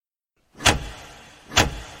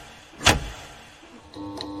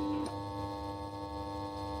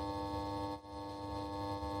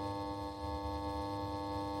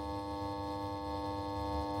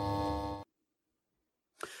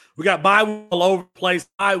We got bye all over the place.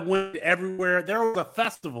 I went everywhere. There was a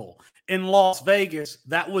festival in Las Vegas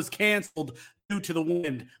that was canceled due to the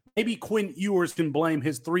wind. Maybe Quinn Ewers can blame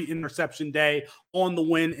his 3-interception day on the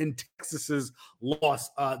win in Texas's loss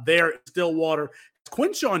there in Stillwater.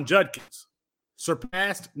 Quinshon Judkins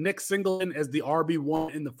surpassed Nick Singleton as the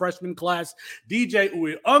RB1 in the freshman class. DJ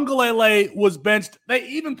Uiagalelei was benched. They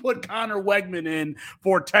even put Connor Wegman in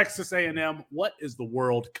for Texas A&M. What is the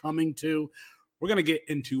world coming to? We're going to get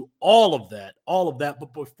into all of that.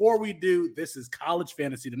 But before we do, this is College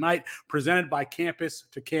Fantasy Tonight, presented by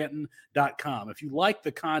CampusToCanton.com. If you like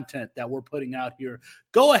the content that we're putting out here,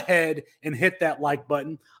 go ahead and hit that like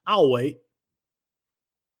button. I'll wait.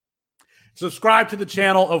 Subscribe to the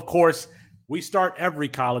channel, of course. We start every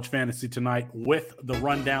College Fantasy Tonight with the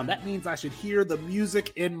rundown. That means I should hear the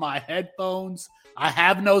music in my headphones. I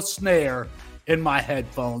have no snare in my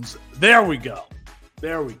headphones. There we go.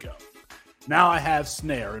 Now I have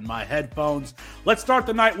snare in my headphones. Let's start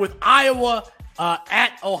the night with Iowa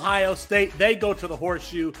at Ohio State. They go to the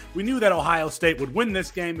Horseshoe. We knew that Ohio State would win this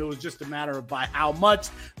game. It was just a matter of by how much.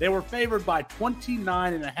 They were favored by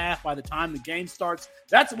 29.5 by the time the game starts.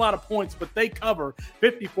 That's a lot of points, but they cover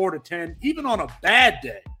 54-10, even on a bad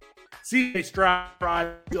day. C.J.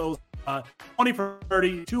 Stroud goes 20 for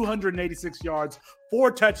 30, 286 yards,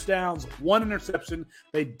 4 touchdowns, 1 interception.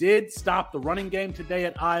 They did stop the running game today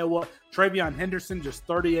at Iowa. Travion Henderson, just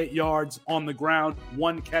 38 yards on the ground,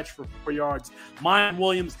 1 catch for 4 yards. Miyan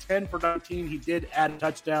Williams, 10 for 19. He did add a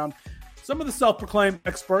touchdown. Some of the self-proclaimed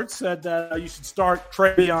experts said that you should start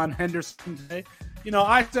Travion Henderson today. You know,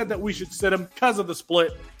 I said that we should sit him because of the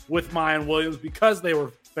split with Miyan Williams, because they were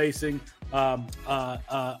facing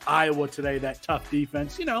Iowa today, that tough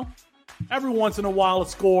defense. You know, every once in a while,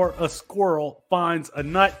 a squirrel finds a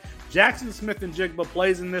nut. Jackson Smith-Njigba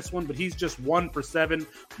plays in this one, but he's just 1 for 7.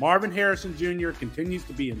 Marvin Harrison Jr. continues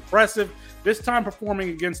to be impressive, this time performing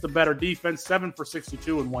against a better defense, 7 for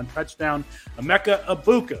 62 and 1 touchdown. Emeka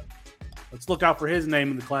Egbuka, let's look out for his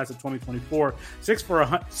name in the class of 2024, 6 for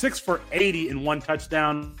 80 and 1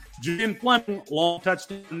 touchdown. Julian Fleming, long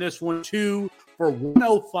touchdown in this one, 2 for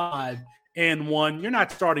 105 and 1. You're not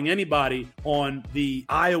starting anybody on the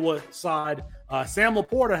Iowa side. Sam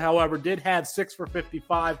Laporta, however, did have 6 for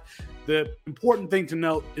 55. The important thing to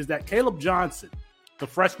note is that Caleb Johnson, the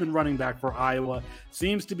freshman running back for Iowa,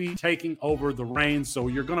 seems to be taking over the reins, so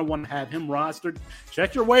you're going to want to have him rostered.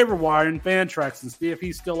 Check your waiver wire and Fantrax and see if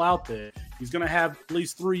he's still out there. He's going to have at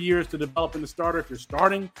least 3 years to develop in the starter if you're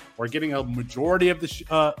starting or getting a majority of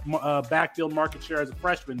the backfield market share as a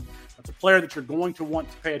freshman. That's a player that you're going to want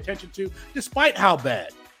to pay attention to, despite how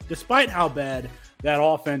bad that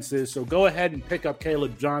offense is. So go ahead and pick up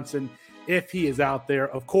Caleb Johnson if he is out there.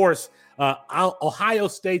 Of course, Ohio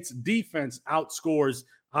State's defense outscores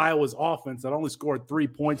Iowa's offense that only scored 3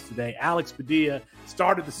 points today. Alex Padilla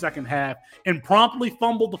started the second half and promptly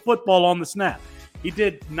fumbled the football on the snap. He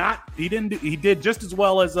did just as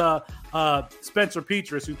well as Spencer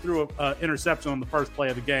Petras, who threw an interception on the first play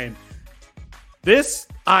of the game. This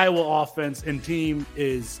Iowa offense and team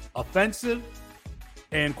is offensive,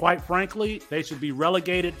 and quite frankly, they should be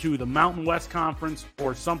relegated to the Mountain West Conference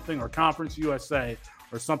or something, or Conference USA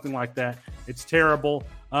or something like that. It's terrible.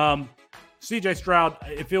 C.J. Stroud,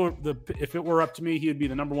 if it were up to me, he would be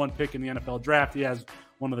the number 1 pick in the NFL draft. He has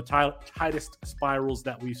one of the tightest spirals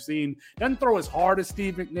that we've seen. Doesn't throw as hard as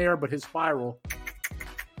Steve McNair, but his spiral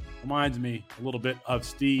reminds me a little bit of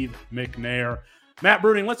Steve McNair. Matt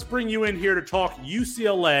Bruning, let's bring you in here to talk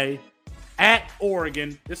UCLA at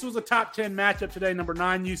Oregon. This was a top 10 matchup today. Number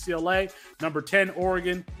 9 UCLA, number 10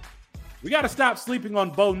 Oregon. We got to stop sleeping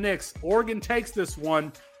on Bo Nix. Oregon takes this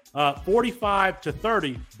one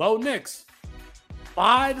 45-30. Bo Nix,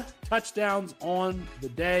 5 touchdowns on the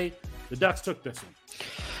day. The Ducks took this one.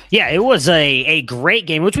 Yeah, it was a great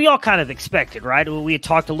game, which we all kind of expected, right? We had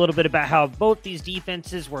talked a little bit about how both these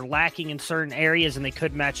defenses were lacking in certain areas and they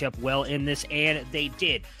could match up well in this, and they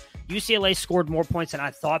did. UCLA scored more points than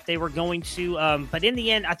I thought they were going to, but in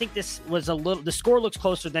the end, I think this was the score looks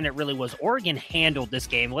closer than it really was. Oregon handled this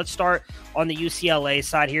game. Let's start on the UCLA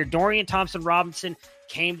side here. Dorian Thompson-Robinson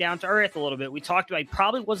came down to earth a little bit. We talked about he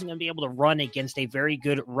probably wasn't going to be able to run against a very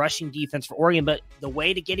good rushing defense for Oregon, but the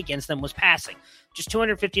way to get against them was passing. Just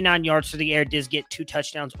 259 yards through the air, did get 2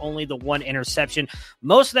 touchdowns, only the 1 interception.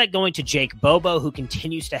 Most of that going to Jake Bobo, who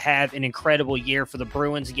continues to have an incredible year for the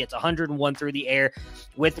Bruins. He gets 101 through the air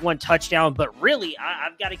with 1 touchdown. But really,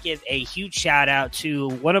 I've got to give a huge shout out to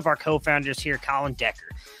one of our co-founders here, Colin Decker.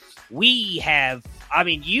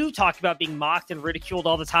 You talked about being mocked and ridiculed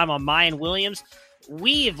all the time on Miyan Williams.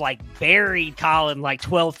 we've buried Colin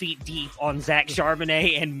 12 feet deep on Zach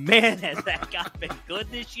Charbonnet, and man, has that guy been good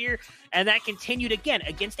this year. And that continued again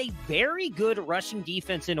against a very good rushing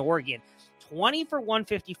defense in Oregon. 20 for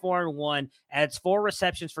 154 and 1, adds 4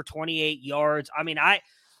 receptions for 28 yards. I mean,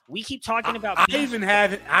 we keep talking about. I even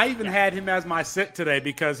had him as my sit today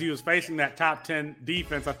because he was facing that top 10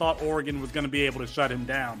 defense. I thought Oregon was going to be able to shut him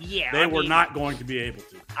down. Yeah, they were not going to be able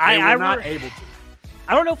to. They were not able to.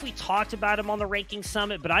 I don't know if we talked about him on the ranking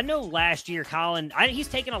summit, but I know last year, Colin, he's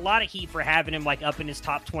taken a lot of heat for having him up in his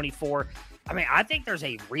top 24. I mean, I think there's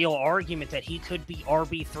a real argument that he could be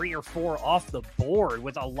RB3 or 4 off the board,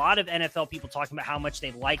 with a lot of NFL people talking about how much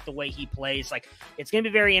they like the way he plays. It's going to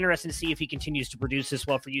be very interesting to see if he continues to produce this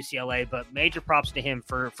well for UCLA, but major props to him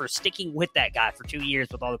for sticking with that guy for 2 years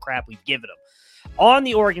with all the crap we've given him. On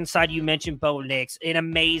the Oregon side, you mentioned Bo Nix, an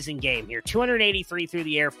amazing game here. 283 through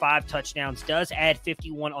the air, 5 touchdowns, does add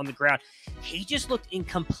 51 on the ground. He just looked in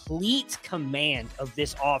complete command of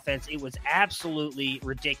this offense. It was absolutely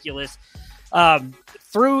ridiculous. On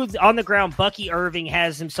the ground, Bucky Irving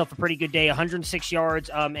has himself a pretty good day, 106 yards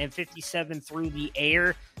and 57 through the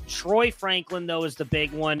air. Troy Franklin, though, is the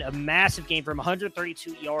big one. A massive game from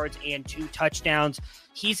 132 yards and 2 touchdowns.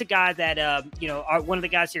 He's a guy that, one of the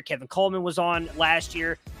guys here, Kevin Coleman, was on last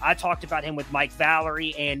year. I talked about him with Mike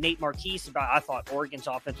Valerie and Nate Marquise I thought Oregon's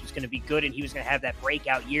offense was going to be good and he was going to have that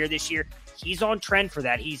breakout year this year. He's on trend for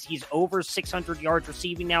that. He's over 600 yards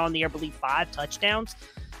receiving now in the air, I believe 5 touchdowns.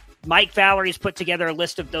 Mike Valerie's put together a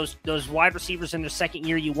list of those wide receivers in their second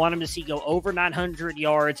year you want them to see go over 900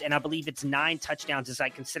 yards, and I believe it's 9 touchdowns as I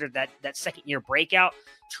consider that second year breakout.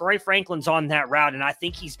 Troy Franklin's on that route, and I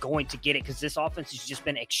think he's going to get it because this offense has just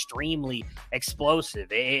been extremely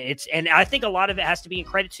explosive. And I think a lot of it has to be in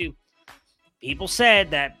credit to people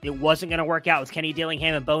said that it wasn't going to work out with Kenny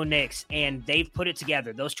Dillingham and Bo Nix, and they've put it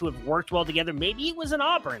together. Those two have worked well together. Maybe it was an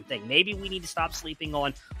Auburn thing. Maybe we need to stop sleeping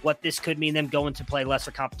on what this could mean, them going to play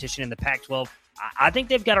lesser competition in the Pac-12. I think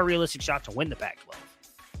they've got a realistic shot to win the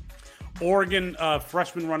Pac-12. Oregon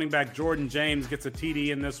freshman running back Jordan James gets a TD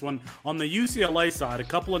in this one. On the UCLA side, a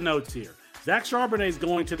couple of notes here. Zach Charbonnet is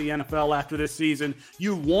going to the NFL after this season.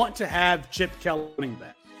 You want to have Chip Kelly running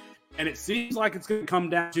back. And it seems like it's going to come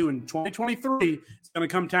down to, in 2023, it's going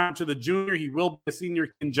to come down to the junior. He will be a senior,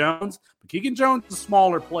 Keegan Jones. But Keegan Jones is a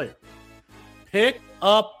smaller player. Pick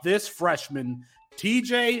up this freshman,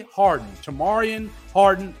 TJ Harden, Tamarian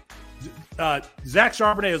Harden. Zach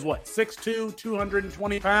Charbonnet is what, 6'2",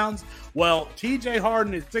 220 pounds? Well, TJ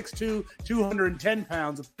Harden is 6'2", 210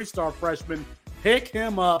 pounds, a 3-star freshman. Pick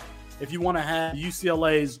him up if you want to have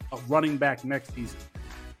UCLA's running back next season.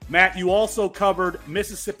 Matt, you also covered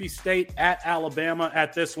Mississippi State at Alabama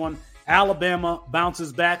at this one. Alabama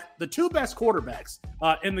bounces back. The 2 best quarterbacks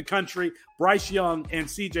in the country, Bryce Young and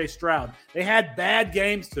C.J. Stroud. They had bad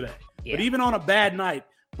games today. Yeah. But even on a bad night,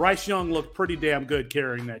 Bryce Young looked pretty damn good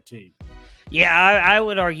carrying that team. Yeah, I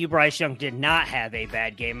would argue Bryce Young did not have a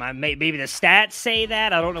bad game. Maybe the stats say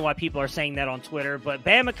that. I don't know why people are saying that on Twitter. But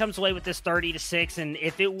Bama comes away with this 30-6, and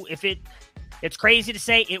it's crazy to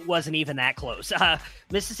say it wasn't even that close.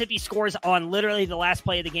 Mississippi scores on literally the last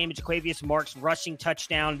play of the game. Jaquavius Marks rushing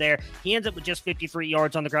touchdown there. He ends up with just 53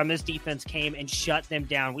 yards on the ground. This defense came and shut them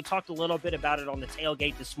down. We talked a little bit about it on the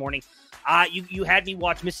tailgate this morning. You had me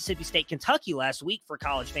watch Mississippi State, Kentucky last week for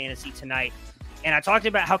College Fantasy tonight. And I talked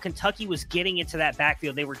about how Kentucky was getting into that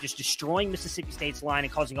backfield. They were just destroying Mississippi State's line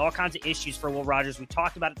and causing all kinds of issues for Will Rogers. We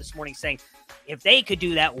talked about it this morning, saying if they could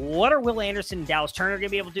do that, what are Will Anderson and Dallas Turner going to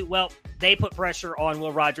be able to do? Well, they put pressure on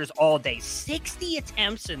Will Rogers all day. 60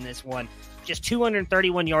 attempts in this one, just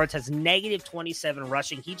 231 yards, has negative 27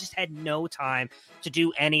 rushing. He just had no time to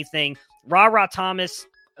do anything. Ra Thomas,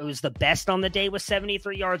 it was the best on the day with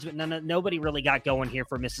 73 yards, but nobody really got going here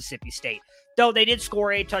for Mississippi State. Though they did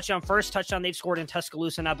score a touchdown, first touchdown they've scored in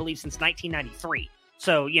Tuscaloosa, I believe, since 1993.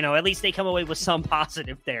 So, at least they come away with some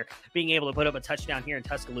positive there, being able to put up a touchdown here in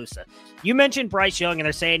Tuscaloosa. You mentioned Bryce Young, and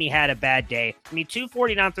they're saying he had a bad day.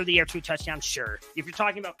 249 through the air, 2 touchdowns, sure. If you're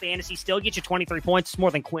talking about fantasy, still get you 23 points. It's more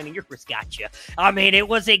than Quinn and Ewers got you. It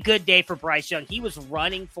was a good day for Bryce Young. He was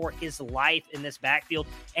running for his life in this backfield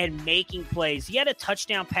and making plays. He had a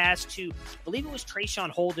touchdown pass to, I believe it was Trayshawn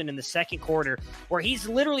Holden in the second quarter, where he's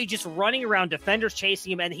literally just running around, defenders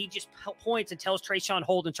chasing him, and he just points and tells Trayshawn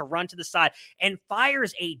Holden to run to the side and fires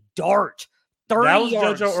a dart 30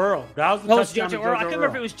 yards. JoJo Earl. That was JoJo Earl. I couldn't remember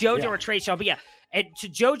if it was JoJo or Trayshawn, but yeah. And to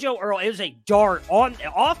JoJo Earl, it was a dart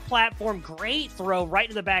off platform, great throw right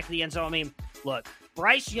to the back of the end zone. Look,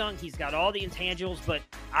 Bryce Young, he's got all the intangibles, but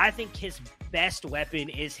I think his best weapon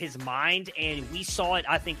is his mind, and we saw it,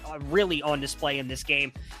 I think, really on display in this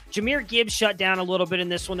game. Jahmyr Gibbs shut down a little bit in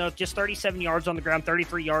this one, though, just 37 yards on the ground,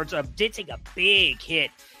 33 yards up. Did take a big hit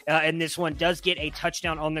in this one, does get a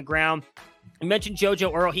touchdown on the ground. I mentioned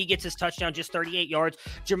JoJo Earl. He gets his touchdown, just 38 yards.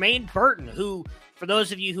 Jermaine Burton, who, for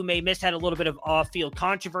those of you who may missed, had a little bit of off-field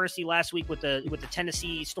controversy last week with the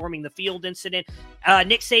Tennessee storming the field incident.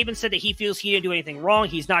 Nick Saban said that he feels he didn't do anything wrong.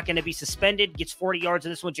 He's not going to be suspended. Gets 40 yards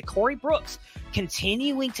in this one. Ja'Cory Brooks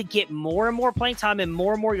continuing to get more and more playing time and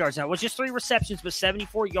more yards. Now, it was just 3 receptions, but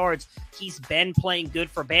 74 yards. He's been playing good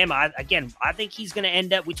for Bama. I think he's going to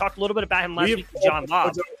end up – we talked a little bit about him last week with John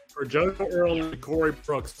Bob. For JoJo Earl and Ja'Cory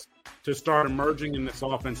Brooks to start emerging in this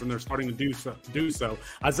offense, and they're starting to do so.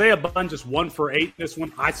 Isaiah Bunn just 1 for 8 this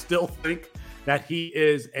one. I still think that he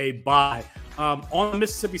is a buy. On the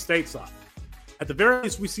Mississippi State side, at the very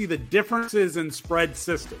least, we see the differences in spread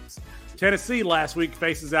systems. Tennessee last week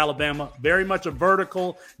faces Alabama, very much a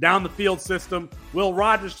vertical down the field system. Will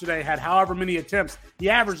Rogers today had however many attempts. He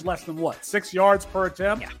averaged less than 6 yards per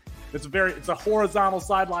attempt? Yeah. It's a horizontal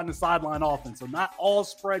sideline to sideline offense. So not all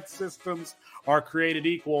spread systems are created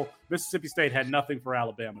equal. Mississippi State had nothing for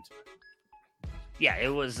Alabama today. Yeah, it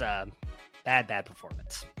was bad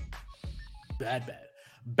performance. Bad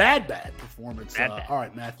performance. Bad. All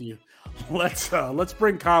right, Matthew, let's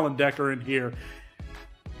bring Colin Decker in here.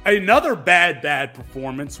 Another bad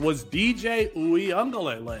performance was DJ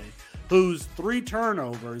Uiagalelei, whose 3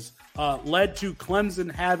 turnovers led to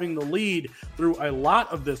Clemson having the lead through a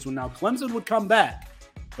lot of this one. Now, Clemson would come back.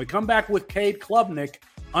 They come back with Cade Klubnik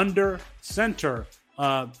under center.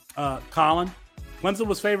 Colin, Clemson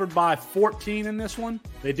was favored by 14 in this one.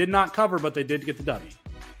 They did not cover, but they did get the W.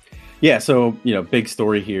 Yeah, so, big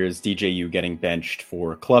story here is DJU getting benched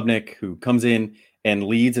for Klubnik, who comes in and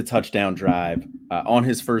leads a touchdown drive on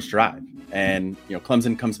his first drive. And,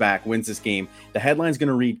 Clemson comes back, wins this game. The headline's going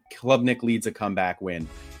to read, Klubnik leads a comeback win.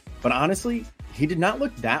 But honestly, he did not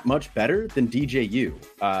look that much better than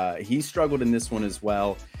DJU. He struggled in this one as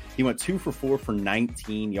well. He went 2 for 4 for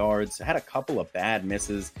 19 yards, had a couple of bad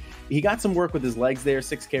misses. He got some work with his legs there,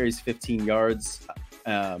 6 carries, 15 yards.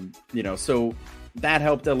 So that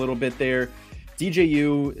helped a little bit there.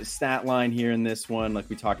 DJU stat line here in this one, like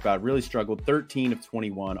we talked about, really struggled. 13 of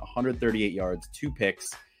 21, 138 yards, 2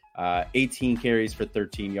 picks, 18 carries for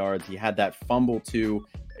 13 yards. He had that fumble too,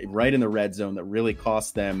 right in the red zone that really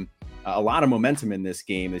cost them a lot of momentum in this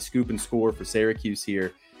game. They scoop and score for Syracuse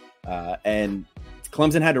here. And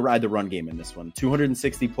Clemson had to ride the run game in this one.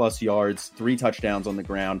 260 plus yards, 3 touchdowns on the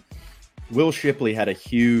ground. Will Shipley had a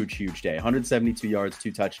huge day. 172 yards,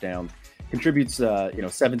 2 touchdowns. Contributes,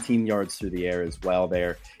 17 yards through the air as well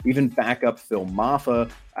there. Even backup Phil Maffa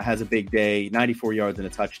has a big day, 94 yards and a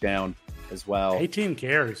touchdown as well. 18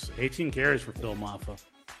 carries for Phil Maffa.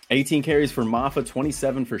 18 carries for Maffa,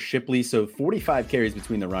 27 for Shipley, so 45 carries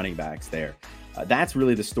between the running backs there. That's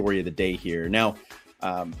really the story of the day here. Now,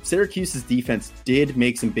 Syracuse's defense did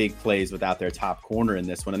make some big plays without their top corner in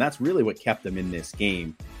this one, and that's really what kept them in this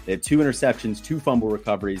game. They had 2 interceptions, 2 fumble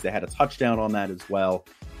recoveries. They had a touchdown on that as well.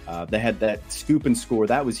 They had that scoop and score.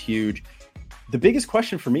 That was huge. The biggest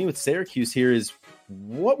question for me with Syracuse here is,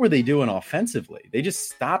 what were they doing offensively? They just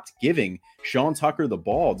stopped giving Sean Tucker the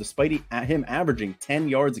ball, despite him averaging 10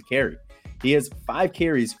 yards a carry. He has 5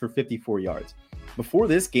 carries for 54 yards. Before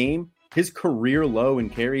this game, his career low in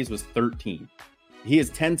carries was 13. He has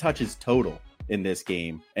 10 touches total in this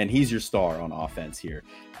game, and he's your star on offense here.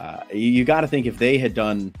 You got to think if they had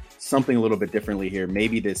done something a little bit differently here,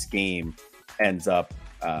 maybe this game ends up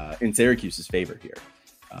in Syracuse's favor here.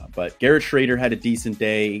 But Garrett Schrader had a decent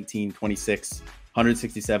day, 18, 26,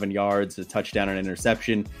 167 yards, a touchdown and an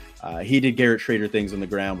interception. He did Garrett Schrader things on the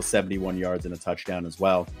ground with 71 yards and a touchdown as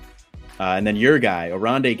well. And then your guy,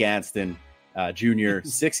 Oronde Gadsden Jr.,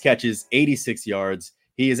 6 catches, 86 yards.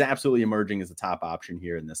 He is absolutely emerging as the top option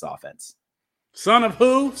here in this offense. Son of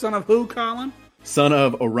who, Colin? Son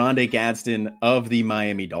of Oronde Gadsden of the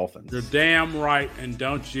Miami Dolphins. You're damn right, and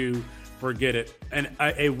don't you forget it. And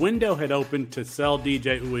a window had opened to sell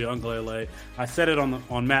DJ Uiagalelei. I said it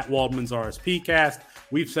on Matt Waldman's RSP cast.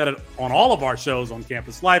 We've said it on all of our shows on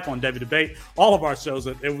Campus Life, on Devy Debate, all of our shows.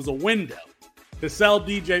 It was a window to sell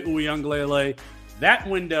DJ Uiagalelei. That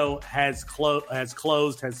window has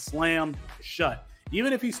slammed shut.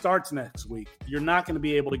 Even if he starts next week, you're not going to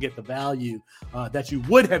be able to get the value that you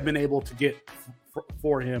would have been able to get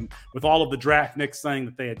for him with all of the draft nicks saying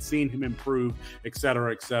that they had seen him improve, et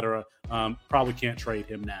cetera, et cetera. Probably can't trade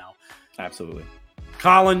him now. Absolutely.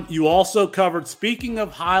 Colin, you also covered, speaking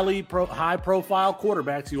of high-profile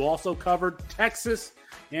quarterbacks, you also covered Texas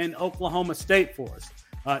in Oklahoma State for us.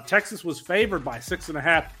 Texas was favored by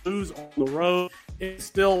 6.5, lose on the road in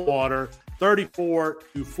Stillwater,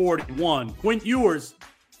 34-41. Quinn Ewers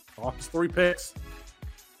off his 3 picks.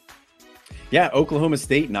 Yeah, Oklahoma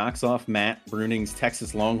State knocks off Matt Bruning's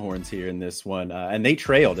Texas Longhorns here in this one, and they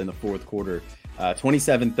trailed in the fourth quarter,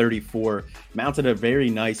 27-34, mounted a very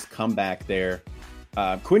nice comeback there.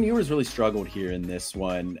 Quinn Ewers really struggled here in this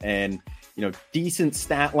one, and decent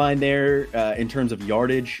stat line there in terms of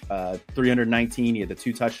yardage, 319. He had the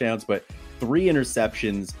 2 touchdowns, but 3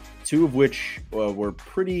 interceptions, 2 of which were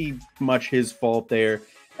pretty much his fault there,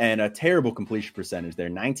 and a terrible completion percentage there,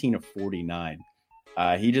 19 of 49.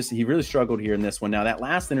 He really struggled here in this one. Now, that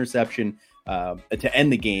last interception to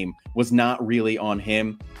end the game was not really on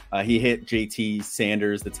him. He hit JT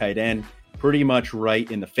Sanders, the tight end, pretty much right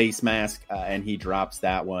in the face mask, and he drops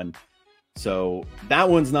that one. So that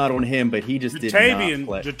one's not on him, but he just did not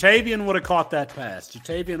play. Jatavian would have caught that pass.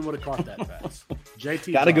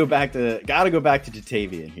 JT got to go back to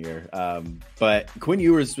Jatavian here. But Quinn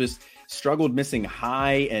Ewers just struggled missing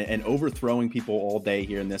high and overthrowing people all day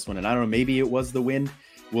here in this one. And I don't know, maybe it was the wind.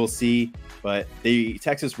 We'll see. But the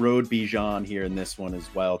Texas rode Bijan here in this one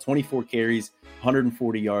as well. 24 carries,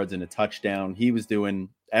 140 yards, and a touchdown. He was doing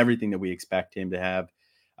everything that we expect him to have.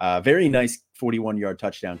 Very nice 41-yard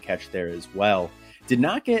touchdown catch there as well. Did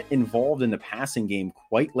not get involved in the passing game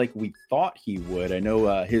quite like we thought he would. I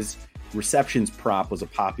know his receptions prop was a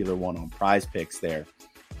popular one on Prize Picks there.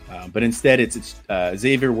 But instead, it's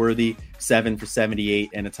Xavier Worthy, 7 for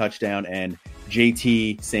 78 and a touchdown, and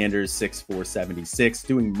JT Sanders, 6 for 76,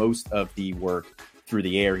 doing most of the work through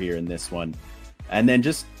the air here in this one. And then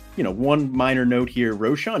just, one minor note here,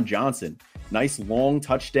 Roschon Johnson, nice long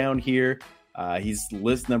touchdown here. He's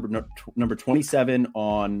list number 27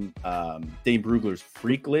 on Dane Brugler's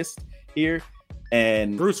freak list here.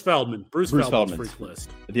 And Bruce Feldman's freak list.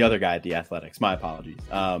 The other guy at the Athletics. My apologies.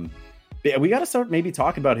 We got to start maybe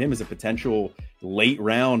talking about him as a potential late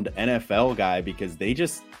round NFL guy, because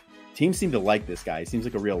teams seem to like this guy. He seems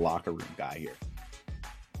like a real locker room guy here.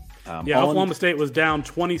 Oklahoma State was down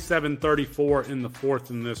 27-34 in the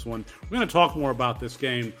fourth in this one. We're going to talk more about this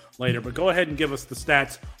game later, but go ahead and give us the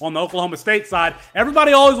stats on the Oklahoma State side.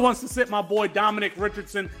 Everybody always wants to sit my boy Dominic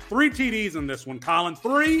Richardson. 3 TDs in this one, Colin.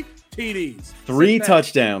 3 TDs. 3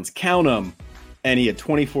 touchdowns. Count them. And he had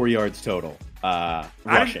 24 yards total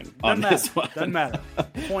rushing on this one. Doesn't matter.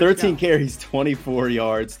 13 carries, 24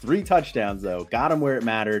 yards, 3 touchdowns, though. Got him where it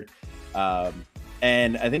mattered.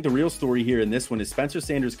 And I think the real story here in this one is Spencer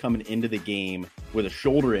Sanders coming into the game with a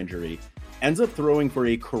shoulder injury, ends up throwing for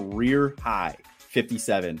a career high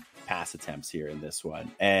 57 pass attempts here in this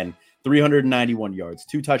one, and 391 yards,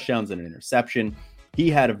 2 touchdowns and an interception.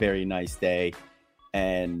 He had a very nice day.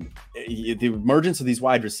 And the emergence of these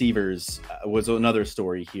wide receivers was another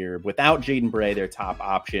story here. Without Jaden Bray, their top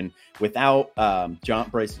option, without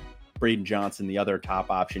Braden Johnson, the other top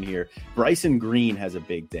option here, Bryson Green has a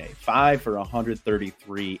big day. 5 for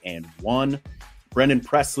 133 and 1. Brendan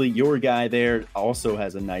Presley, your guy there, also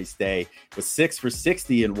has a nice day with 6 for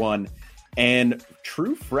 60 and 1. And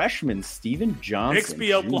true freshman Steven Johnson,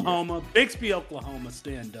 Bixby, Oklahoma,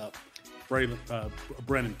 stand up.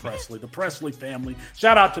 Brendan Presley, the Presley family.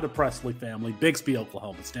 Shout out to the Presley family. Bixby,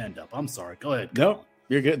 Oklahoma, stand up. I'm sorry. Go ahead. No,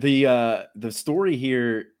 you're good. The story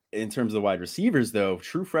here in terms of the wide receivers, though,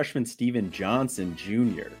 true freshman Steven Johnson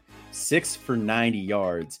Jr., 6 for 90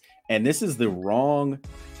 yards. And this is the wrong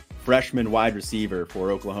freshman wide receiver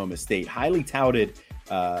for Oklahoma State. Highly touted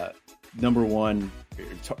Talon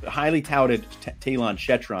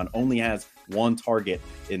Shetron only has 1 target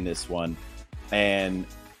in this one. And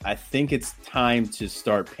I think it's time to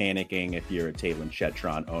start panicking if you're a Talon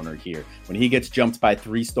Shetron owner here. When he gets jumped by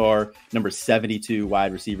 3-star, number 72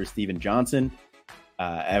 wide receiver Steven Johnson,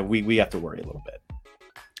 we have to worry a little bit.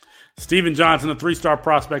 Steven Johnson, a 3-star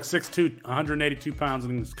prospect, 6'2", 182 pounds,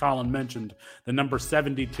 and as Colin mentioned, the number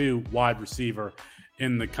 72 wide receiver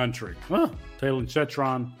in the country. Talon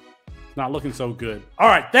Shetron, not looking so good. All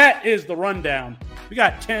right, that is the rundown. We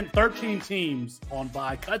got 13 teams on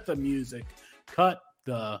bye. Cut the music. Cut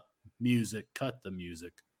the music.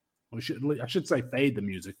 I should say fade the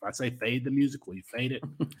music. If I say fade the music, will you fade it?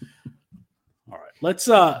 All right.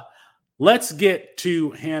 Let's get to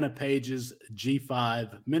Hannah Page's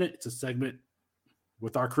G5 Minute. It's a segment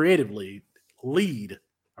with our creative lead.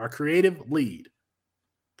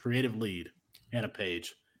 Hannah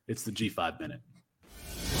Page. It's the G5 Minute.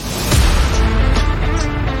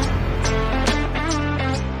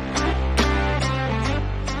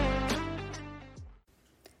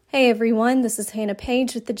 Hey everyone, this is Hannah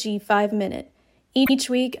Page with the G5 Minute. Each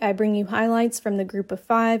week, I bring you highlights from the group of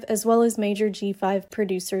 5 as well as major G5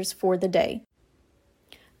 producers for the day.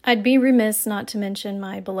 I'd be remiss not to mention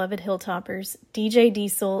my beloved Hilltoppers. DJ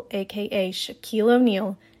Diesel, aka Shaquille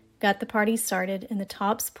O'Neal, got the party started, and the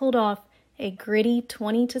Tops pulled off a gritty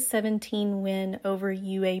 20-17 win over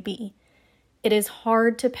UAB. It is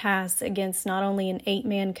hard to pass against not only an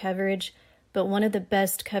 8-man coverage, but one of the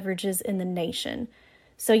best coverages in the nation.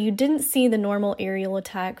 So you didn't see the normal aerial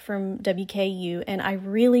attack from WKU, and I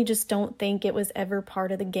really just don't think it was ever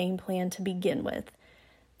part of the game plan to begin with.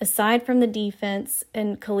 Aside from the defense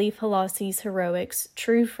and Khalif Halassi's heroics,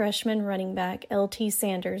 true freshman running back LT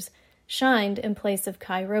Sanders shined in place of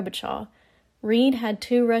Kai Robichaud. Reed had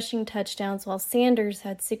 2 rushing touchdowns while Sanders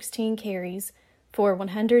had 16 carries for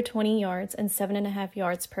 120 yards and 7.5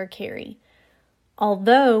 yards per carry.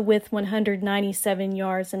 Although with 197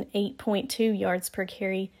 yards and 8.2 yards per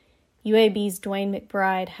carry, UAB's Dwayne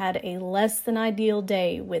McBride had a less than ideal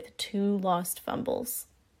day with 2 lost fumbles.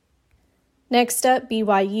 Next up,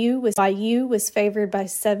 BYU was favored by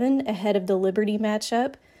 7 ahead of the Liberty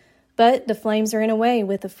matchup, but the Flames are in a way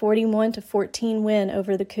with a 41-14 win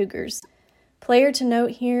over the Cougars. Player to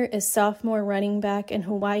note here is sophomore running back and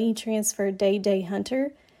Hawaii transfer Day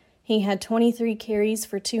Hunter. He had 23 carries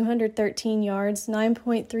for 213 yards,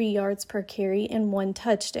 9.3 yards per carry, and 1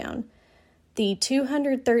 touchdown. The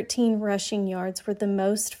 213 rushing yards were the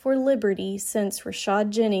most for Liberty since Rashad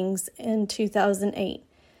Jennings in 2008.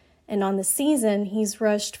 And on the season, he's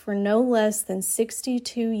rushed for no less than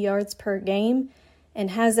 62 yards per game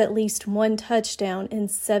and has at least 1 touchdown in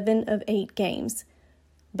 7 of 8 games.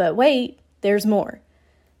 But wait, there's more.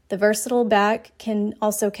 The versatile back can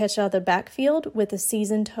also catch out of the backfield with a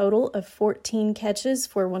season total of 14 catches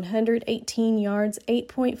for 118 yards,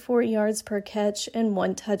 8.4 yards per catch, and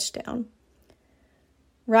 1 touchdown.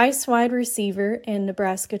 Rice wide receiver and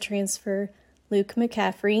Nebraska transfer Luke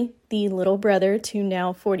McCaffrey, the little brother to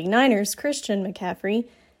now 49ers Christian McCaffrey,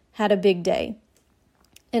 had a big day.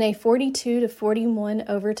 In a 42-41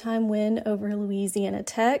 overtime win over Louisiana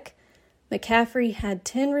Tech, McCaffrey had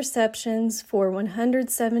 10 receptions for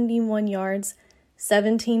 171 yards,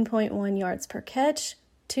 17.1 yards per catch,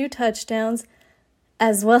 2 touchdowns,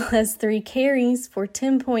 as well as 3 carries for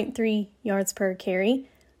 10.3 yards per carry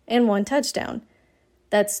and 1 touchdown.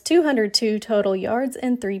 That's 202 total yards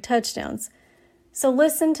and 3 touchdowns. So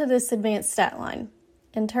listen to this advanced stat line.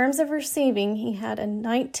 In terms of receiving, he had a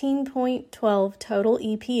 19.12 total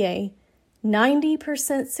EPA,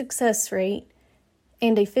 90% success rate,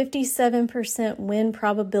 and a 57% win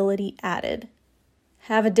probability added.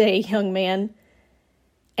 Have a day, young man.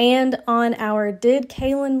 And on our Did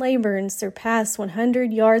Kalen Laburn surpass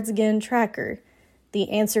 100 yards again tracker, the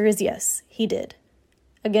answer is yes, he did.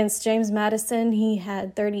 Against James Madison, he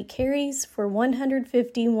had 30 carries for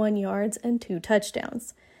 151 yards and 2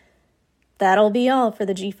 touchdowns. That'll be all for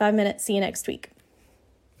the G5 Minute. See you next week.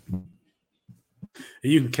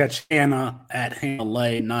 You can catch Hannah at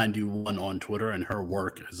HannahLay91 on Twitter, and her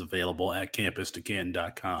work is available at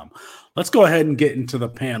campustocan.com. Let's go ahead and get into the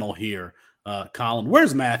panel here. Colin,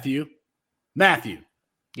 where's Matthew? Matthew.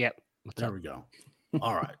 Yep. There we go.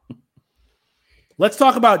 All right. Let's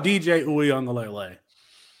talk about DJ Uiagalelei.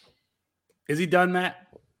 Is he done, Matt?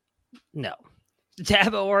 No.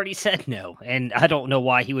 Dabo already said no, and I don't know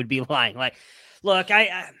why he would be lying. Like, look,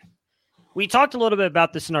 we talked a little bit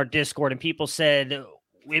about this in our Discord, and people said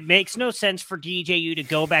it makes no sense for DJU to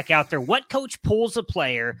go back out there. What coach pulls a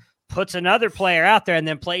player, puts another player out there, and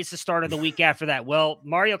then plays the start of the week after that? Well,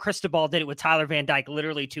 Mario Cristobal did it with Tyler Van Dyke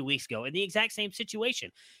literally 2 weeks ago in the exact same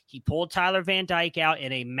situation. He pulled Tyler Van Dyke out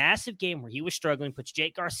in a massive game where he was struggling, puts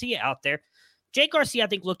Jake Garcia out there. Jake Garcia, I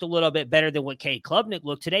think, looked a little bit better than what Cade Klubnik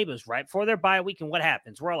looked today, but it was right before their bye week. And what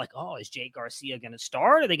happens? We're all like, oh, is Jake Garcia going to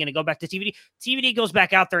start? Are they going to go back to TVD? TVD goes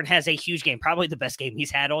back out there and has a huge game, probably the best game he's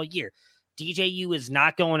had all year. DJU is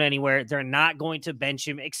not going anywhere. They're not going to bench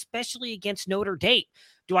him, especially against Notre Dame.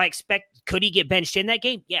 Do I expect, could he get benched in that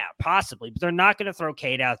game? Yeah, possibly, but they're not going to throw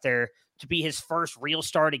Cade out there to be his first real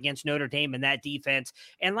start against Notre Dame in that defense.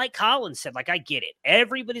 And like Colin said, like, I get it.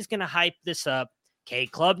 Everybody's going to hype this up.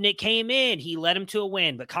 Cade Klubnik came in. He led him to a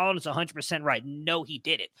win, but Colin is 100% right. No, he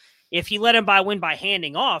didn't. If he let him win by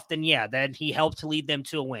handing off, then yeah, then he helped to lead them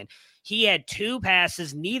to a win. He had 2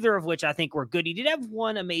 passes, neither of which I think were good. He did have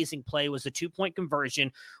one amazing play, was a 2-point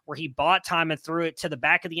conversion where he bought time and threw it to the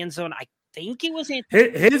back of the end zone. I think it was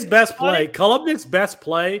his best play. Kolubnik's best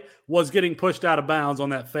play was getting pushed out of bounds on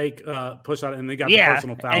that fake push out, and they got the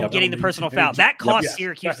personal foul. And getting the personal foul. That cost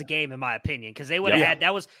Syracuse the game, in my opinion, because they would have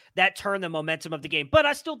had that turned the momentum of the game. But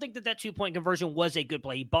I still think that 2-point conversion was a good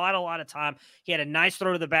play. He bought a lot of time. He had a nice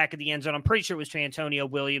throw to the back of the end zone. I'm pretty sure it was to Antonio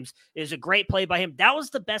Williams. It was a great play by him. That was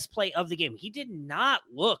the best play of the game. He did not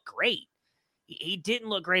look great. He didn't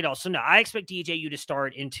look great also. No, I expect DJU to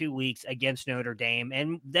start in 2 weeks against Notre Dame,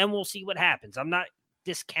 and then we'll see what happens. I'm not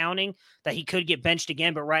discounting that he could get benched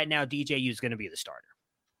again, but right now DJU is going to be the starter.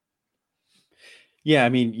 Yeah, I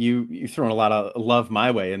mean, you're throwing a lot of love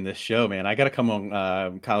my way in this show, man. I got to come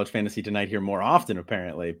on College Fantasy Tonight here more often,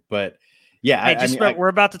 apparently. But yeah, hey, we're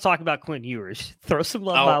about to talk about Quinn Ewers. Throw some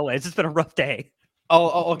love my way. It's just been a rough day.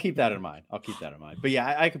 I'll keep that in mind. But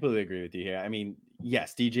yeah, I completely agree with you here. I mean,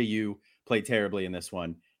 yes, DJU played terribly in this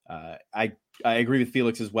one. I agree with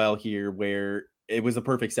Felix as well here, where it was a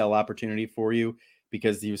perfect sell opportunity for you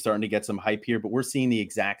because he was starting to get some hype here. But we're seeing the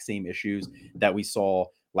exact same issues that we saw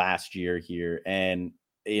last year here, and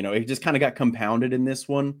it just kind of got compounded in this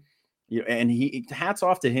one. And he hats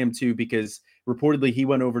off to him too, because reportedly he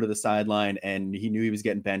went over to the sideline and he knew he was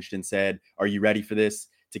getting benched and said, "Are you ready for this?"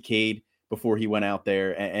 to Cade before he went out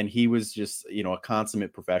there, and he was just a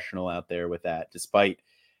consummate professional out there with that, despite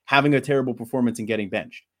having a terrible performance and getting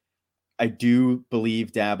benched. I do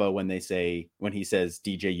believe Dabo when he says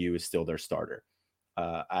DJU is still their starter.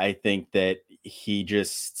 I think that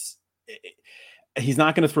he's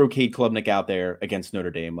not going to throw Cade Klubnik out there against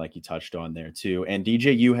Notre Dame like you touched on there too. And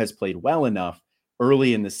DJU has played well enough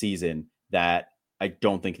early in the season that I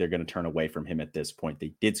don't think they're going to turn away from him at this point.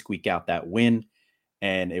 They did squeak out that win,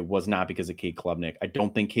 and it was not because of Cade Klubnik. I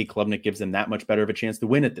don't think Cade Klubnik gives them that much better of a chance to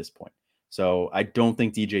win at this point. So I don't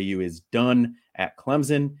think DJU is done at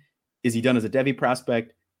Clemson. Is he done as a Devy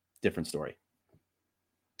prospect? Different story.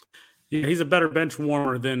 Yeah, he's a better bench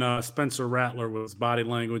warmer than Spencer Rattler with his body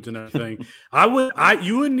language and everything.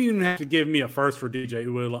 You wouldn't even have to give me a first for DJ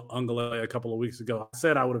Uiagalelei a couple of weeks ago. I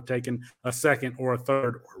said I would have taken a second or a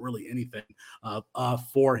third or really anything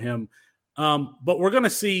for him. But we're going to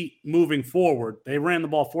see moving forward. They ran the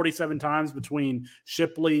ball 47 times between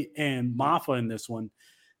Shipley and Maffa in this one.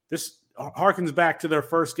 This harkens back to their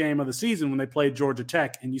first game of the season when they played Georgia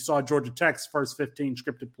Tech, and you saw Georgia Tech's first 15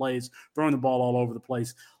 scripted plays, throwing the ball all over the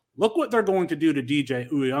place. Look what they're going to do to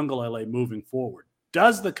DJ Uiagalelei moving forward.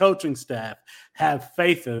 Does the coaching staff have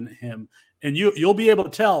faith in him? And you'll be able to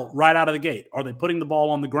tell right out of the gate. Are they putting the ball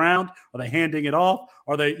on the ground? Are they handing it off?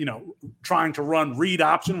 Are they, trying to run read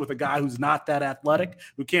option with a guy who's not that athletic,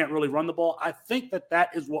 who can't really run the ball? I think that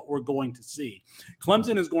is what we're going to see.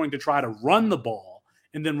 Clemson is going to try to run the ball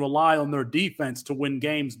and then rely on their defense to win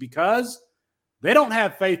games because they don't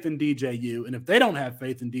have faith in DJU. And if they don't have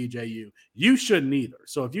faith in DJU, you shouldn't either.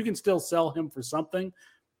 So if you can still sell him for something,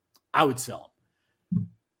 I would sell him.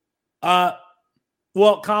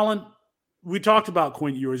 Well, Colin, we talked about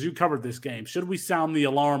Quinn Ewers. You covered this game. Should we sound the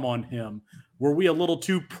alarm on him? Were we a little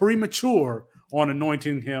too premature on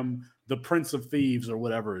anointing him the Prince of Thieves or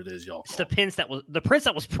whatever it is, y'all? It's the prince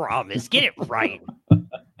that was promised. Get it right.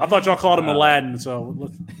 I thought y'all called him Aladdin. So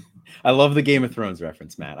I love the Game of Thrones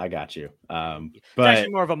reference, Matt. I got you. But it's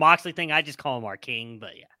actually more of a Moxley thing. I just call him our king,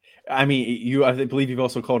 but yeah. I mean, I believe you've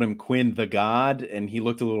also called him Quinn the God, and he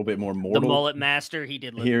looked a little bit more mortal. The mullet master, he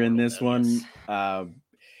did look here in this one. Yes.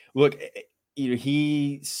 Look,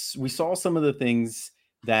 we saw some of the things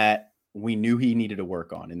that we knew he needed to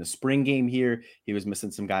work on. In the spring game here, he was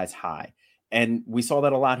missing some guys high. And we saw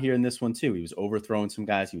that a lot here in this one too. He was overthrowing some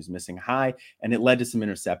guys. He was missing high, and it led to some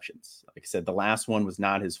interceptions. Like I said, the last one was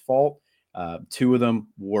not his fault. 2 of them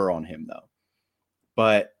were on him though.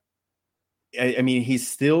 But I mean,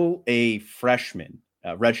 he's still a freshman,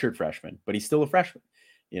 redshirt freshman, but he's still a freshman,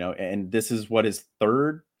 and this is what his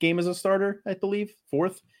 3rd game as a starter, I believe,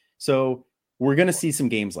 4th. So we're going to see some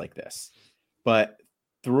games like this, but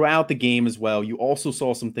throughout the game as well, you also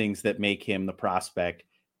saw some things that make him the prospect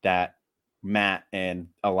that Matt and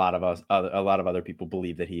a lot of other people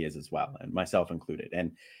believe that he is as well, and myself included.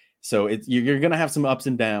 And so you're going to have some ups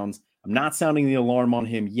and downs. I'm not sounding the alarm on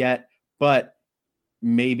him yet, but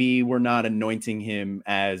maybe we're not anointing him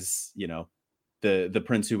as, the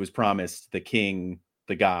prince who was promised, the king,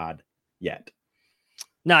 the god yet.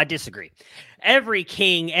 No, I disagree. Every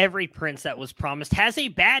king, every prince that was promised has a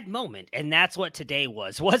bad moment, and that's what today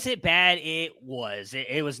was. Was it bad? It was.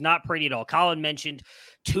 It was not pretty at all. Colin mentioned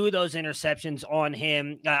 2 of those interceptions on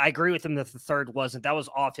him. I agree with him that the 3rd wasn't. That was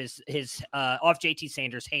off his off JT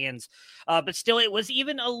Sanders' hands. But still, it was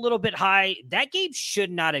even a little bit high. That game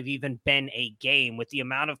should not have even been a game with the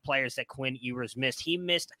amount of players that Quinn Ewers missed. He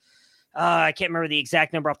missed I can't remember the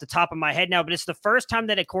exact number off the top of my head now, but it's the first time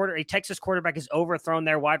that a Texas quarterback has overthrown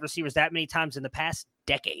their wide receivers that many times in the past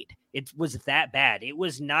decade. It was that bad. It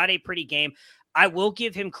was not a pretty game. I will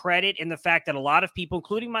give him credit in the fact that a lot of people,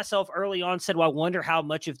 including myself early on, said, well, I wonder how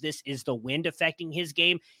much of this is the wind affecting his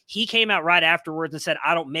game. He came out right afterwards and said,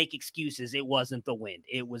 I don't make excuses. It wasn't the wind.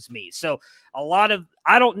 It was me. So a lot of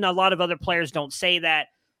other players don't say that.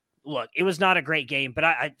 Look, it was not a great game, but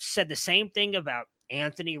I said the same thing about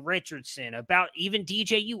Anthony Richardson, about even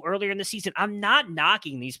DJU earlier in the season. I'm not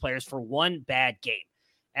knocking these players for one bad game.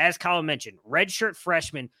 As Colin mentioned, redshirt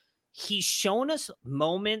freshman, he's shown us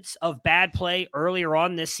moments of bad play earlier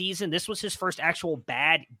on this season. This was his first actual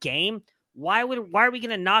bad game. Why are we going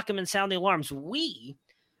to knock him and sound the alarms?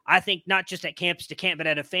 I think not just at campus to camp, but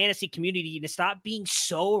at a fantasy community, to stop being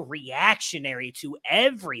so reactionary to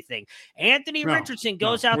everything. Anthony Richardson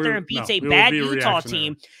goes out there and beats a bad Utah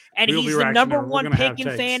team, and he's the number one pick in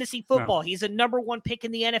fantasy football. He's the number one pick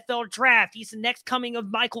in the NFL draft. He's the next coming of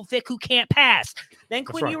Michael Vick, who can't pass. Then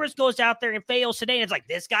Quinn Ewers goes out there and fails today, and it's like,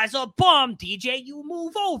 this guy's a bum. DJ, you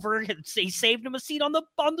move over. He saved him a seat on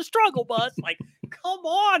the struggle bus. Like, come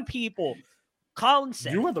on, people. Colin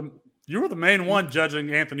said, You were the main one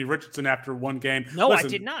judging Anthony Richardson after one game. No, listen, I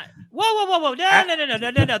did not. Whoa.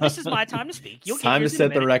 No. This is my time to speak. Time to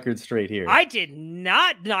set the record straight here. I did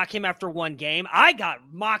not knock him after one game. I got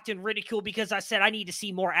mocked and ridiculed because I said I need to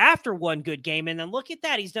see more after one good game. And then look at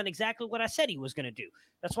that. He's done exactly what I said he was going to do.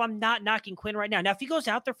 That's why I'm not knocking Quinn right now. Now, if he goes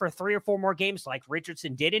out there for 3 or 4 more games like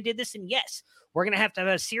Richardson did this, and yes, we're going to have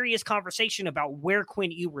a serious conversation about where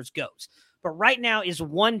Quinn Ewers goes. But right now is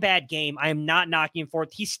one bad game. I am not knocking him for it.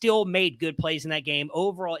 He still made good plays in that game.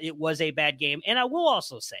 Overall, it was a bad game. And I will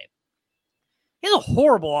also say, he has a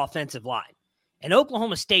horrible offensive line. And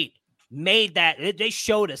Oklahoma State made that. They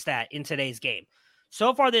showed us that in today's game.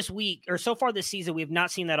 So far this season, we have not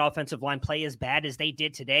seen that offensive line play as bad as they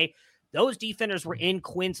did today. Those defenders were in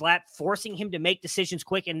Quinn's lap, forcing him to make decisions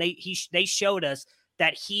quick. And they showed us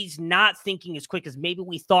that he's not thinking as quick as maybe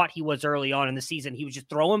we thought he was early on in the season. He was just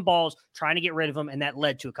throwing balls, trying to get rid of them, and that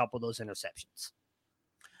led to a couple of those interceptions.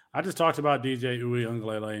 I just talked about DJ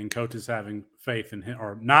Uiagalelei and coaches having faith in him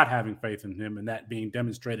or not having faith in him, and that being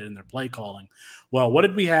demonstrated in their play calling. Well, what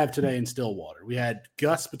did we have today in Stillwater? We had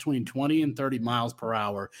gusts between 20 and 30 miles per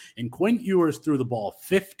hour, and Quinn Ewers threw the ball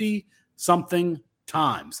 50-something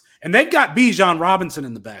times. And they've got Bijan Robinson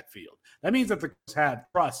in the backfield. That means that the coaches have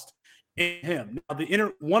trust in him.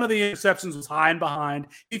 Now, one of the interceptions was high and behind.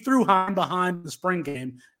 He threw high and behind the spring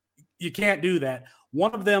game. You can't do that.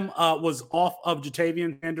 One of them was off of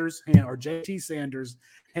Jatavian Sanders' hand, or JT Sanders'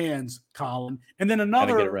 hands, Colin. And then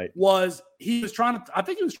another was he was trying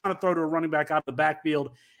to throw to a running back out of the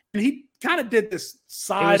backfield, and he kind of did this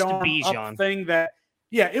sidearm up thing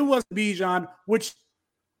it was Bijan, which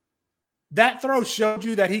that throw showed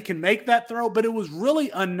you that he can make that throw, but it was really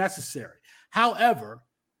unnecessary. However,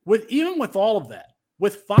 even with all of that,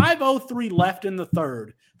 with 5:03 left in the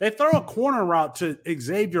third, they throw a corner route to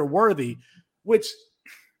Xavier Worthy, which,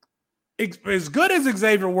 as good as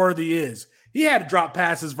Xavier Worthy is, he had to drop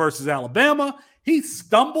passes versus Alabama. He